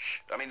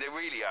posh. I mean, they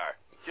really are.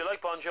 Do you like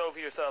Bon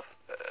Jovi yourself?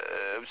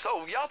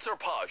 So, yachts are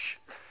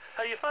posh.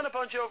 Are you a fan of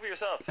Bon Jovi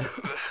yourself?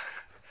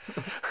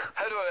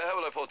 How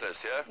will I put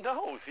this, yeah?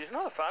 No, if you're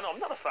not a fan,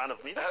 I'm not a fan of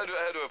me. How do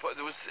I put...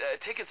 There was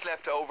tickets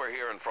left over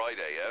here on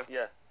Friday, yeah?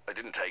 Yeah. I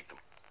didn't take them.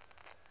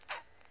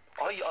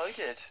 I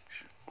did.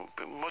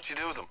 What'd you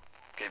do with them?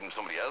 Gave them to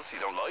somebody else you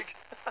don't like?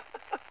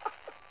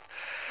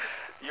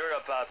 You're a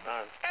bad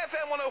man.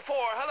 FM104,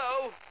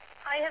 hello.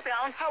 Hi, how's it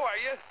going? How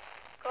are you?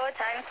 Good,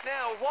 thanks.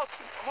 Now,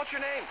 what's your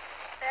name?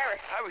 Sarah.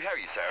 How are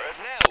you, Sarah?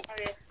 Now, How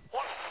are you?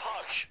 what's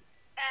posh?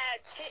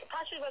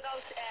 Posh people go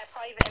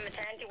private in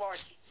maternity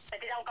wards,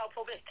 but they don't go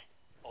public.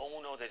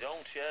 Oh, no, they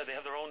don't, yeah. They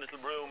have their own little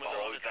room. And their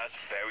Oh, own little... that's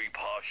very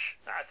posh.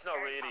 That's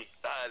not really.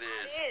 That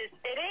is.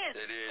 It is.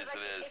 It is,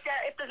 Like, it is.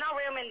 If there's no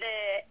room in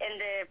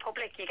the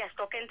public, you get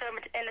stuck into a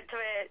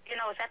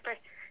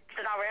separate. If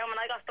there's no room,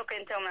 and I got stuck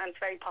into them, and it's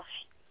very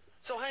posh.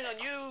 So, hang on,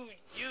 you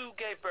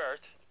gave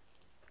birth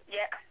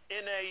Yeah.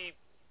 in a...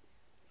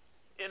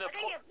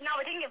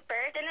 I didn't give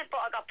birth in it,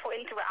 but I got put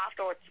into it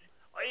afterwards.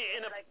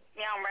 In a Like,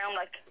 yeah, I'm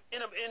around, like... in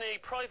a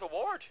private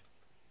ward.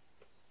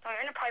 Oh,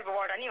 you're in a private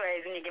ward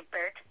anyways when you give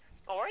birth.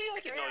 Oh, are you? I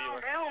didn't know you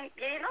were.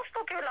 Yeah, you're not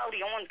stuck with a load of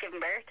young ones giving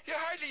birth. You're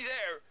hardly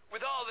there with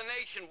all the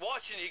nation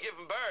watching you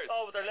giving birth.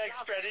 Oh, with their legs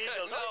spread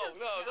eagle. No,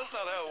 that's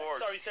not how it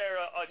works. Sorry,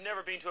 Sarah, I've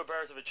never been to a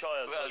birth of a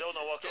child, so I don't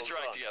know what goes get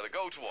your act on. together.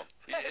 Go to one.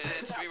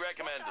 It's to be On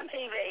recommended.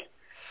 TV.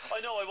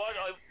 I know, I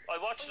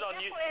watched it on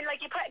you.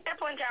 Like, you get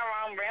put into your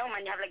own room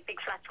and you have, like,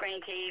 big flat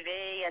screen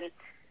TV and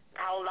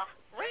the whole lot.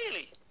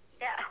 Really?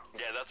 Yeah.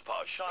 Yeah, that's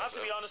posh. So I have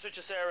to be honest with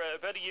you, Sarah.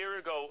 About a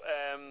year ago,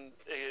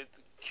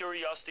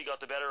 curiosity got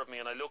the better of me,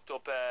 and I looked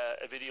up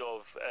a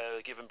video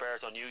of giving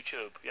birth on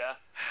YouTube. Yeah.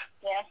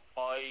 Yeah.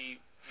 I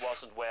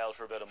wasn't well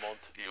for about a month.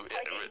 I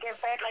didn't give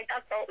birth like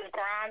that, so it was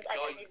grand. I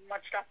didn't even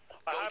watch that.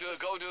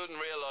 Go do it in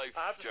real life,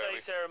 I have to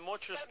Jeremy. say, Sarah,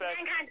 much respect.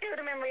 Man can't do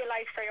them in real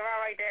life, so you're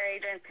alright there,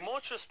 Adrian.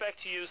 Much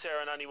respect to you,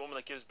 Sarah, and any woman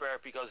that gives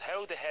birth, because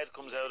how the head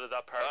comes out of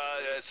that part.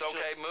 It's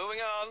okay. Moving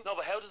on. No,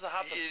 but how does it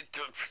happen?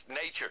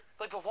 Nature.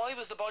 Like, but why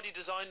was the body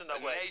designed in that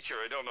way?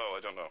 Nature. I don't know.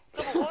 No,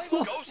 but why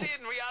was Go see it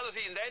in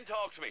reality and then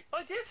talk to me.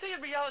 I did see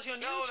in reality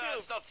on No,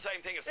 YouTube. it's not the same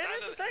thing as It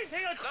standing. is the same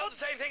thing. It's not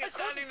the same thing as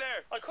standing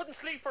there. I couldn't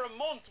sleep for a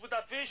month with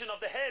that vision of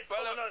the head.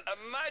 Well, coming out.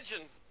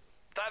 imagine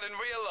that in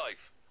real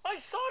life. I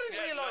saw it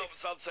in real No, life.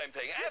 it's not the same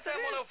thing. Yes, it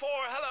FM104,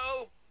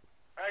 hello.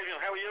 Adrian,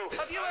 how are you?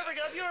 Have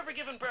you ever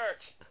given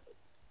birth?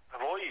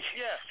 Have I?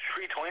 Yeah.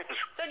 3 times.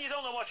 Then you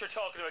don't know what you're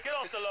talking about. Get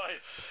off the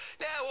line.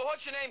 Now,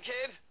 what's your name,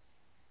 kid?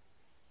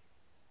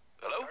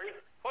 Hello? Sorry?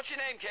 What's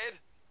your name, kid?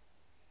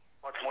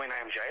 What's my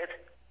name, Jade?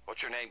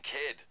 What's your name,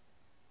 kid?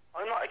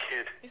 I'm not a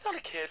kid. He's not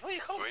a kid. What are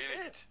you calling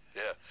Really? a kid?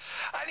 Yeah.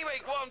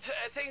 Anyway, go on to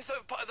things that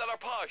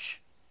are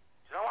posh.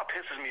 You know what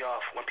pisses me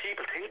off? When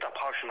people think they're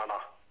posh and they're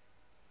not.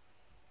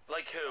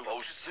 Like who?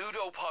 Oh,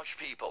 pseudo-posh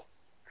people.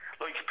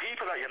 Like,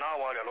 people that you know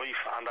all your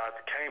life and that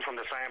came from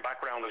the same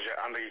background as you,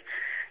 and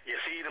you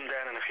see them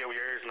then in a few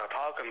years and they're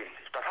talking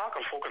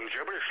fucking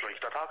gibberish,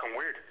 like, they're talking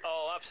weird.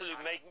 Oh, absolute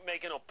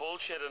making up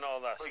bullshit and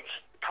all that. Like,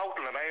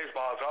 total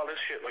amazeballs, all this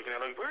shit, like, and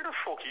you're like, where the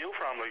fuck are you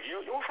from? Like,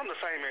 you're from the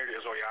same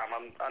area as I am,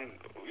 and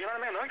you know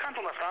what I mean? I can't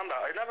understand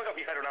that. I never got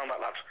my head around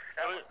that, lads.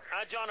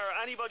 John, or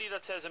anybody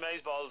that says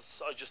amazeballs,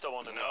 I just don't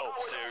want to know.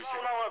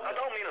 Seriously. No, I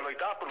don't mean it like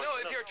that, but... No,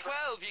 if you're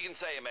 12, you can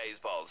say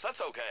amazeballs.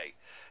 That's okay.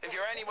 If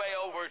you're anyway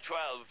over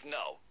 12,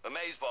 no.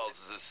 Amazeballs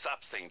is a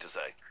saps thing to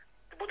say.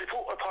 But they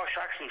put a posh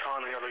accent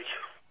on and you're like,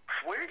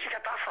 Where did you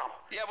get that from?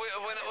 Yeah, when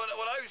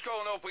I was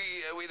growing up,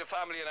 we had a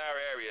family in our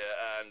area,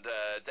 and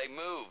they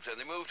moved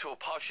to a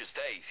posh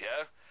estate,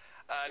 yeah?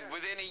 And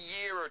within a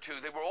year or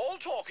two, they were all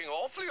talking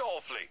awfully.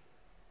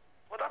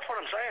 Well, that's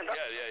what I'm saying.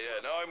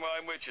 Yeah. No,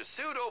 I'm with you.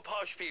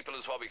 Pseudo-posh people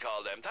is what we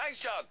call them. Thanks,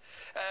 John.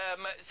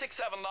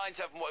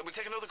 67971. We'll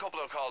take another couple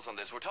of calls on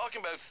this. We're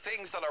talking about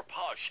things that are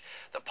posh,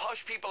 that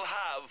posh people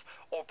have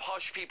or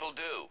posh people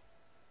do.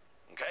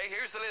 Okay,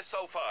 here's the list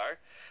so far.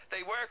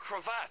 They wear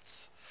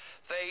cravats.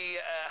 They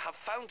have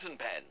fountain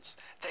pens.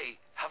 They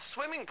have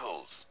swimming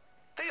pools.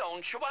 They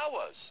own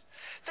chihuahuas.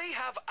 They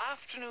have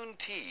afternoon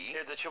tea.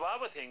 Yeah, the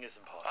chihuahua thing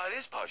isn't posh. It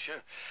is posh,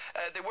 yeah.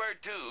 They wear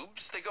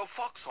doobs. They go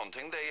fox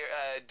hunting. They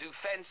do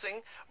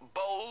fencing,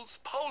 bowls,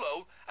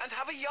 polo, and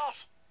have a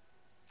yacht.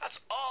 That's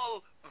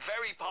all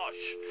very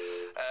posh.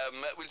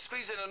 We'll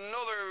squeeze in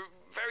another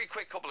very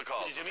quick couple of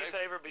calls. Could you do me a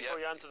favour before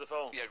you answer the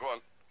phone? Yeah, go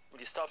on. Will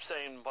you stop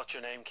saying, what's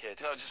your name,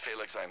 kid? No, I just feel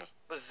like saying it.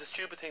 But it's a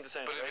stupid thing to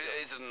say on the But radio.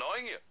 is it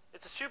annoying you?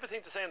 It's a stupid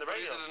thing to say on the But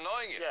radio. is it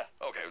annoying you? Yeah.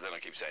 Okay, well then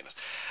I keep saying it.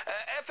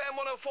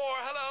 FM104,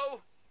 hello?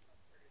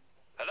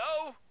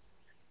 Hello?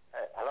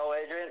 Hello,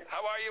 Adrian.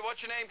 How are you? What's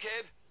your name,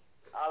 kid?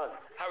 Alan.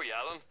 How are you,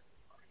 Alan?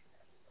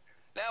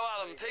 Now,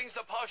 Alan, things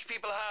that posh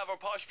people have or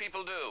posh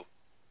people do.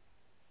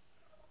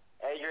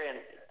 Adrian.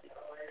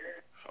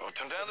 Oh,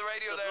 turn down the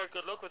radio there.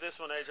 Good luck with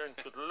this one, Adrian.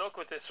 Good luck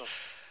with this one.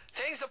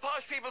 Things that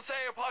posh people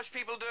say or posh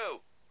people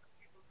do.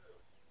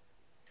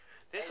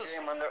 This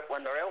Adrian,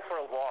 when they're out for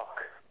a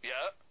walk.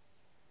 Yeah?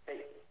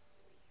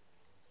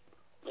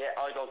 Yeah,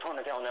 I'll go turn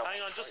it down now.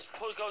 Hang on,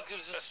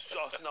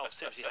 no,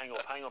 seriously, hang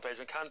up,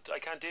 Adrian. I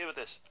can't deal with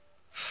this.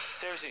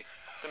 Seriously,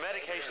 the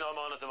medication I'm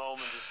on at the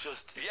moment is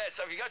just...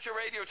 Yes, have you got your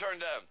radio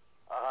turned down?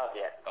 I have,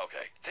 yeah.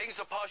 Okay. Things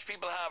that posh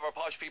people have or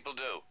posh people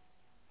do.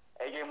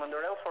 Adrian, when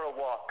they're out for a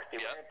walk,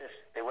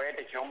 they wear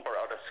the jumper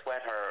or the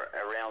sweater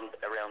around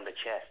the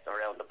chest,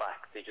 around the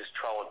back. They just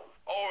throw it.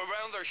 Oh,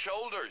 around their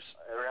shoulders?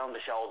 Around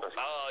the shoulders.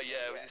 Oh,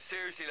 yeah.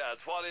 Seriously,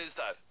 lads, what is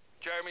that?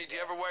 Jeremy, do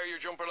you ever wear your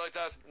jumper like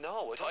that?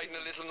 No, I don't. Tighten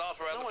a little knot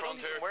around the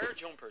front here? I don't even wear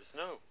jumpers,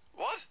 no.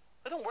 What?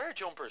 I don't wear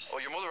jumpers. Oh,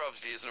 your mother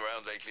obviously isn't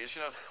around lately, is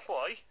she not?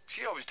 Why?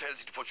 She always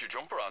tells you to put your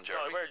jumper on,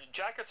 Jeremy. No, I wear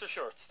jackets or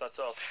shirts,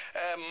 that's all.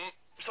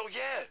 So,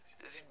 yeah,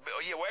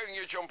 wearing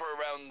your jumper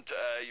around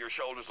your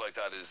shoulders like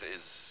that is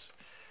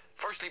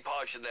firstly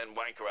posh and then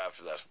wanker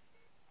after that,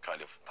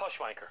 kind of. Posh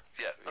wanker.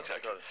 Yeah,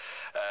 exactly.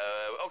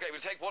 Okay,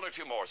 we'll take one or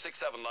two more.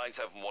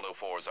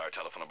 6797104 is our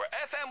telephone number.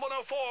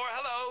 FM104,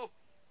 hello.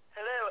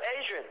 Hello,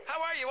 Adrian.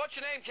 How are you? What's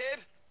your name, kid?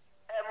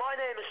 My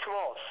name is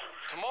Tomas.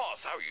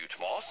 Tomas. How are you,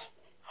 Tomas?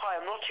 Hi,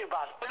 I'm not too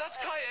bad. Well, that's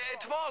kind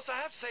of... Tomas, I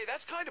have to say,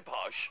 that's kind of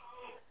posh.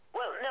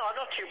 Well, no, I'm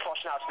not too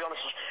posh now, to be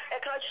honest.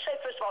 Can I just say,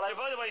 first of all...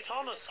 By the way,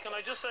 Thomas, can I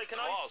just say...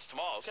 Tomas.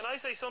 Can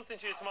I say something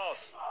to you,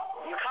 Tomas?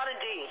 You can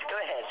indeed. Go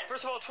ahead.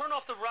 First of all, turn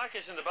off the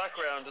racket in the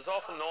background. There's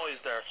awful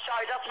noise there.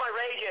 Sorry, that's my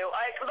radio.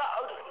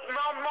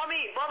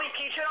 Mommy,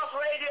 can you turn off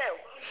the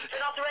radio? Turn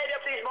off the radio,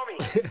 please, Mommy.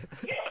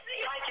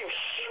 Thank you.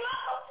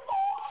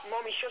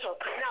 Mommy, shut up.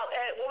 Now,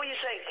 what were you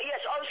saying? Yes,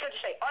 I was going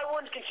to say, I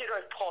wouldn't consider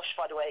it posh,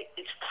 by the way.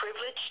 It's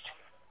privileged.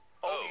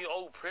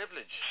 Oh,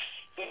 privilege.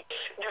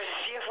 There's a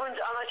difference,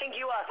 and I think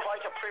you are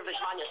quite a privileged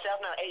man yourself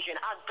now, Adrian.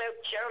 As about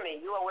Jeremy,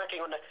 you are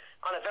working on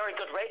a very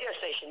good radio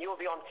station. You will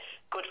be on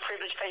good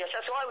privilege pay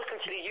yourself, so I would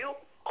consider you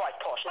quite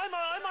posh. I'm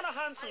on a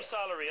handsome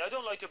salary. I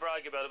don't like to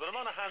brag about it, but I'm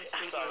on a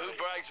handsome salary.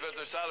 Who brags about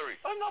their salary?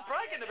 I'm not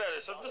bragging about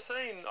it. I'm just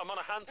saying I'm on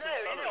a handsome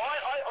salary.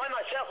 I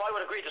myself, I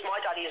would agree that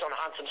my daddy is on a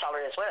handsome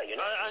salary as well, you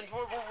know. And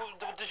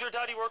does your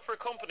daddy work for a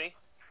company?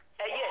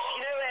 Yes,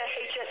 you know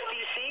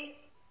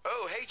HSBC?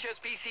 Oh,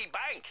 HSBC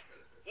Bank.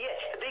 Yes,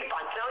 the big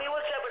bank. Now, he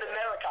works out with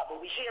America,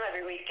 but we see him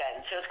every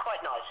weekend, so it's quite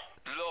nice.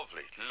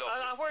 Lovely.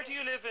 And where do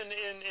you live in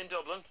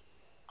Dublin?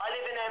 I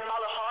live in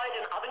Malahide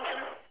in Abington.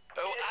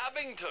 Oh,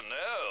 Abington,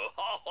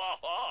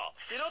 oh.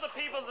 You know the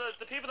people that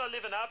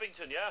live in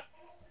Abington, yeah?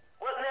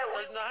 Well,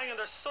 no. Hang on,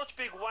 they're such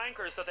big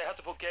wankers that they have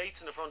to put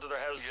gates in the front of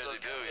their house. Yeah, they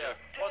do, yeah.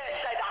 What's to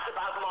say that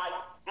about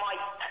my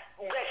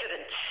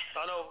residents?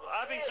 I know,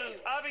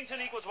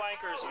 Abington equals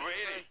wankers.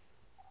 Really?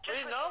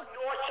 Really, no?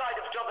 North side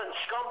of Dublin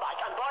scumbag.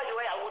 And by the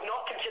way, I would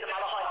not consider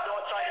Malahide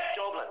north side of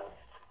Dublin.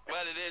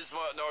 Well, it is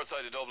north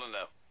side of Dublin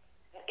now.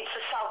 It's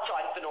the south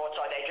side of the north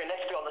side, Adrian.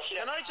 Let's be honest.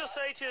 Can I just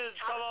say to you,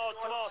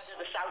 Tomas?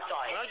 The south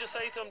side. Can I just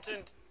say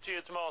something to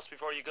you, Tomas,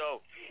 before you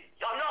go?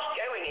 I'm not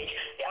going,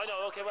 Adrian. I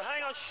know. Okay, well,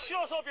 hang on.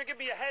 Shut up. You're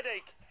giving me a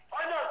headache.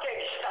 I'm not going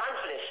to stand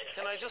for this.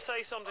 Can I just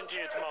say something to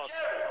you, Tomas?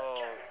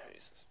 Oh,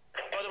 Jesus.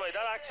 By the way,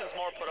 that accent's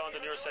more put on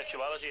than your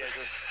sexuality,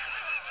 Adrian.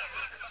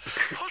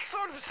 What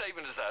sort of a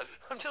statement is that?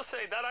 I'm just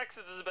saying that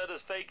accent is about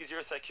as fake as your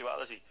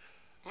sexuality.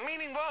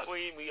 Meaning what?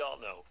 We all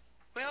know.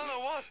 We all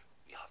know what?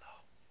 We all know.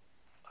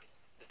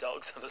 The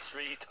dogs on the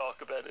street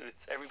talk about it.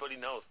 Everybody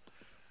knows.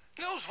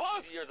 Knows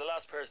what? You're the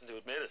last person to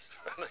admit it.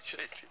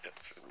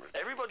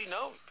 Everybody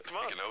knows. Come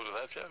on. Make a note of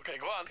that, yeah. Okay,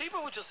 go on.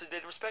 People would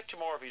they'd respect you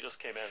more if you just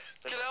came out.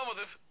 Get on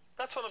with it.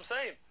 That's what I'm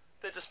saying.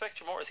 They'd respect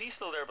you more. Is he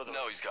still there, by the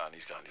way? No, he's gone.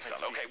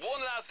 Okay,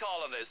 one last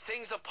call on this.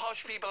 Things that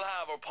posh people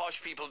have or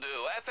posh people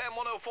do.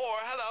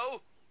 FM104,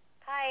 hello.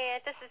 Hi,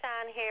 this is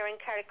Anne here in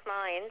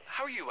Carrickmines.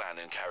 How are you, Anne,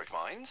 in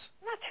Carrickmines?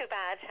 Not too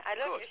bad. I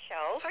love Good. your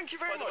show. Thank you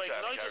very By the much, way,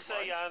 Anne. can I in just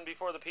say, Carrickmines. Anne,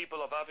 before the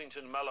people of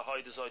Abington and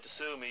Malahide decide to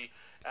sue me,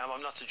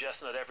 I'm not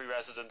suggesting that every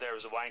resident there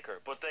is a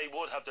wanker, but they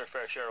would have their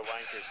fair share of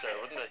wankers there,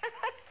 wouldn't they?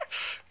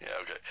 Yeah,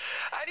 okay.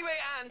 Anyway,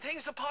 Anne,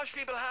 things that posh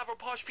people have or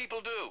posh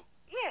people do.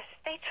 Yes,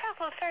 they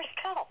travel first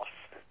class.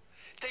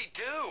 They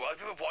do.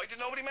 Why did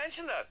nobody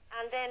mention that?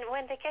 And then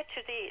when they get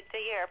to the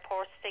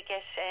airports, they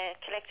get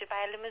collected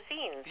by a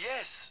limousine.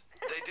 Yes,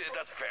 they do.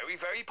 That's very,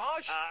 very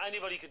posh.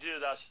 Anybody could do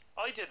that.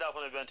 I did that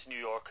when I went to New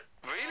York.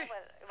 Really?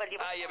 Well,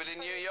 you Yeah, but in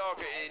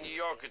New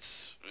York,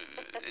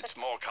 it's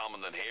more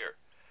common than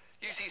here.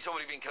 You see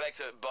somebody being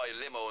collected by a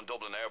limo in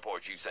Dublin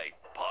Airport, you say,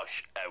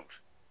 posh out.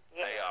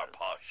 Yeah. They are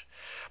posh.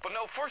 But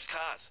no, first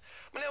class.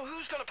 Well, now,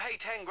 who's going to pay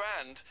 10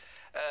 grand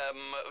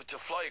to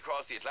fly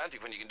across the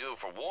Atlantic when you can do it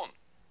for one?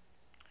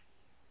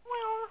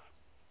 Well,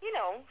 you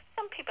know,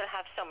 some people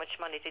have so much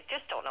money they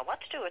just don't know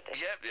what to do with it.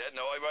 Yeah,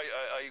 no,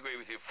 I agree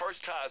with you.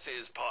 First class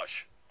is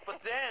posh.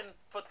 But then,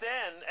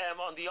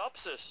 on the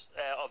opposite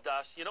of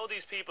that, you know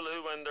these people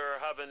who, when they're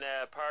having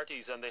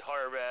parties and they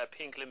hire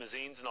pink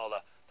limousines and all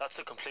that, that's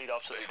the complete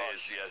opposite of It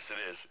posh. is, yes, it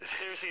is.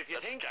 Seriously, if you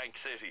That's think skank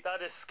city. that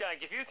is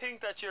skank. If you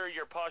think that you're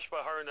posh by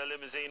hiring a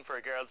limousine for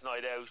a girl's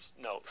night out,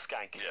 no,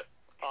 skank. Yeah.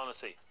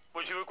 Honestly.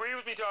 Would you agree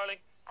with me,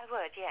 darling? I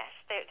would, yes.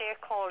 They're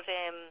called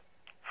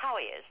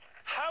Howies.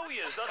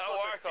 Howies, that's How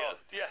what are they're called.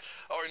 you?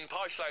 Yeah. Or in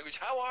posh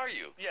language, how are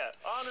you? Yeah,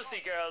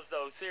 honestly, girls,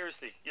 though,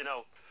 seriously, you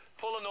know,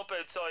 pulling up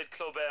outside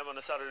Club M on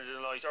a Saturday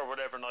night or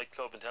whatever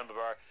nightclub in Temple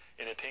Bar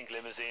in a pink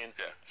limousine.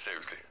 Yeah,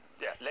 seriously.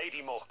 Yeah, Lady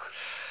Muck.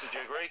 Would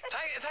you agree?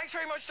 Thanks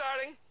very much,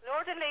 darling.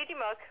 Lord and Lady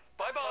Muck.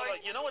 Bye-bye.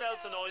 Right, you know what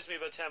else annoys me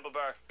about Temple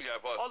Bar? Yeah,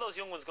 what? All those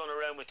young ones going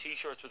around with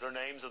T-shirts with their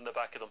names on the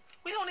back of them.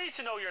 We don't need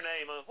to know your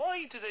name.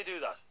 Why do they do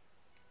that?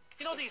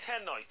 You know these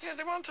hen nights? Yeah,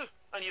 they want to.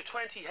 And you have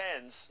 20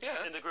 hens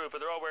Yeah. in the group, and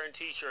they're all wearing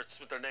T-shirts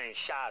with their names.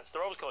 Shaz.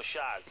 They're always called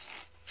Shaz.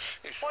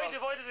 It's Why all- do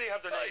they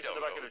have their I names on don't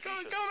the back know. of their Go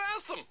T-shirts? and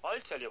ask them.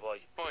 I'll tell you why.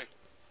 Why?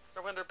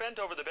 Or when they're bent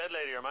over the bed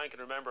lady, your man can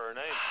remember her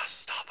name.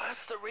 Stop it.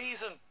 That's the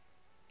reason.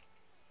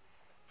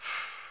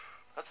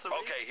 That's the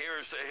reason. Okay,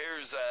 here's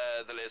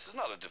the list. It's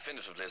not a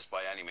definitive list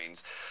by any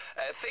means.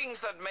 Things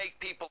that make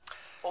people...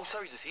 Oh,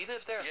 sorry, does he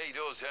live there? Yeah, he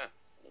does, yeah.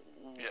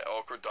 Yeah,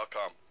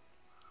 awkward.com.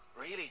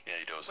 Really? Yeah,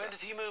 he does. When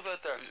did he move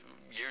out there?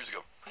 Years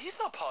ago. He's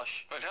not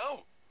posh. I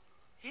know.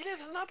 He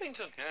lives in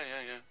Abington.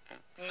 Yeah.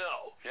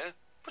 No. Yeah?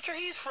 But sure,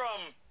 he's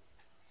from...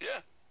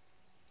 Yeah.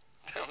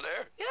 Down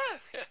there.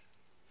 Yeah. Yeah.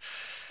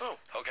 Oh.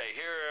 Okay,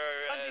 here...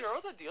 And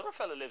the other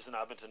fella lives in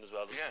Abington as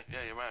well. doesn't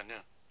Yeah, your man,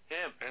 yeah. he?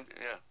 Him.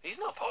 Yeah. He's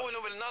not posh. Oh,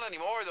 no, but not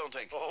anymore, I don't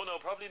think. Oh, no,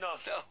 probably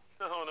not. No.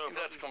 No.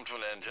 That's come to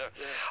an end, yeah.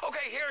 Yeah.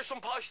 Okay, here are some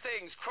posh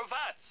things.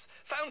 Cravats,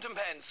 fountain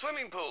pens,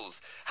 swimming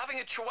pools, having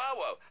a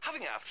chihuahua,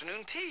 having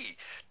afternoon tea,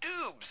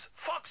 doobs,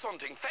 fox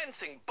hunting,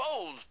 fencing,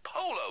 bowls,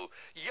 polo,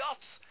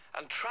 yachts,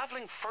 and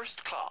travelling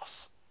first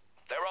class.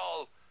 They're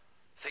all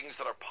things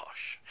that are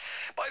posh.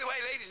 By the way,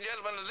 ladies and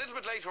gentlemen, a little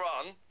bit later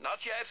on,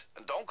 not yet,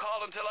 and don't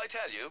call until I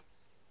tell you,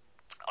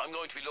 I'm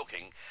going to be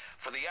looking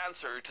for the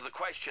answer to the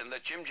question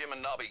that Jim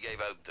and Nobby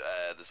gave out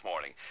this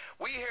morning.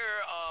 We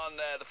here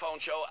on the phone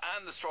show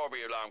and the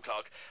Strawberry Alarm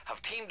Clock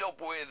have teamed up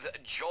with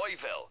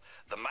Joyville,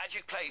 the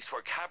magic place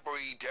where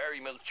Cadbury Dairy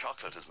Milk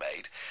chocolate is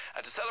made.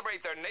 And to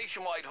celebrate their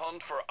nationwide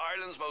hunt for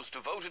Ireland's most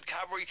devoted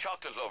Cadbury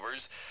chocolate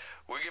lovers,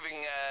 we're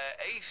giving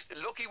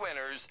 8 lucky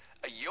winners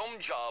a yum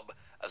job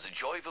as a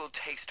Joyville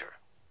taster.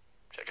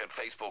 Check out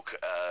Facebook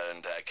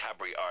and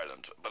Cadbury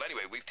Ireland. But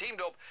anyway, we've teamed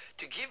up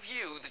to give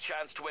you the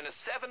chance to win a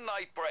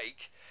 7-night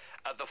break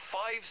at the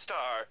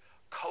 5-star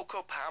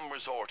Coco Palm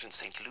Resort in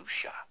St.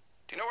 Lucia.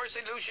 Do you know where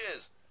St. Lucia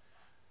is?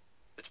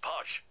 It's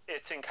posh.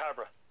 It's in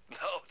Cabra.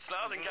 No, it's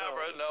not in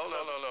Cabra. No.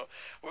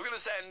 We're going to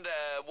send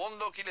one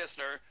lucky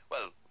listener,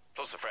 well,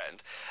 plus a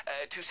friend,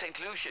 to St.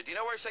 Lucia. Do you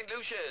know where St.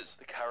 Lucia is?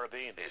 The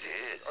Caribbean. It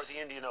is. Or the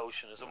Indian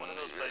Ocean. Is it one of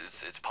those places?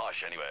 It's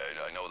posh anyway,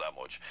 I know that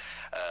much.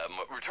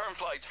 Return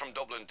flights from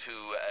Dublin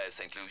to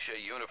St. Lucia.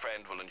 You and a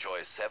friend will enjoy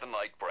a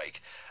 7-night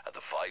break at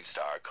the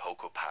 5-star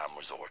Coco Palm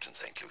Resort in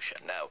St. Lucia.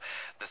 Now,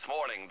 this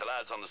morning, the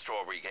lads on the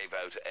Strawberry gave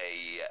out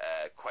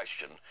a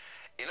question.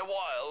 In a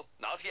while,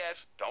 not yet,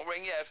 don't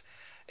ring yet,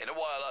 in a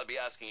while I'll be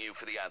asking you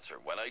for the answer.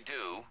 When I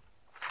do,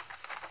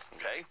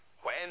 okay,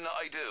 when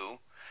I do,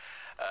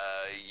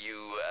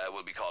 you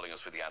will be calling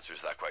us with the answers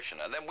to that question,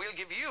 and then we'll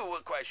give you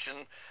a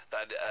question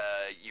that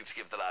you have to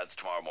give the lads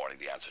tomorrow morning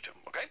the answer to.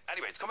 Okay?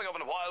 Anyway, it's coming up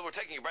in a while. We're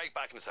taking a break.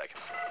 Back in a second.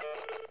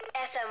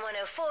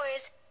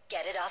 FM104's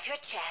Get It Off Your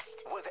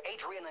Chest. With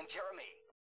Adrian and Jeremy.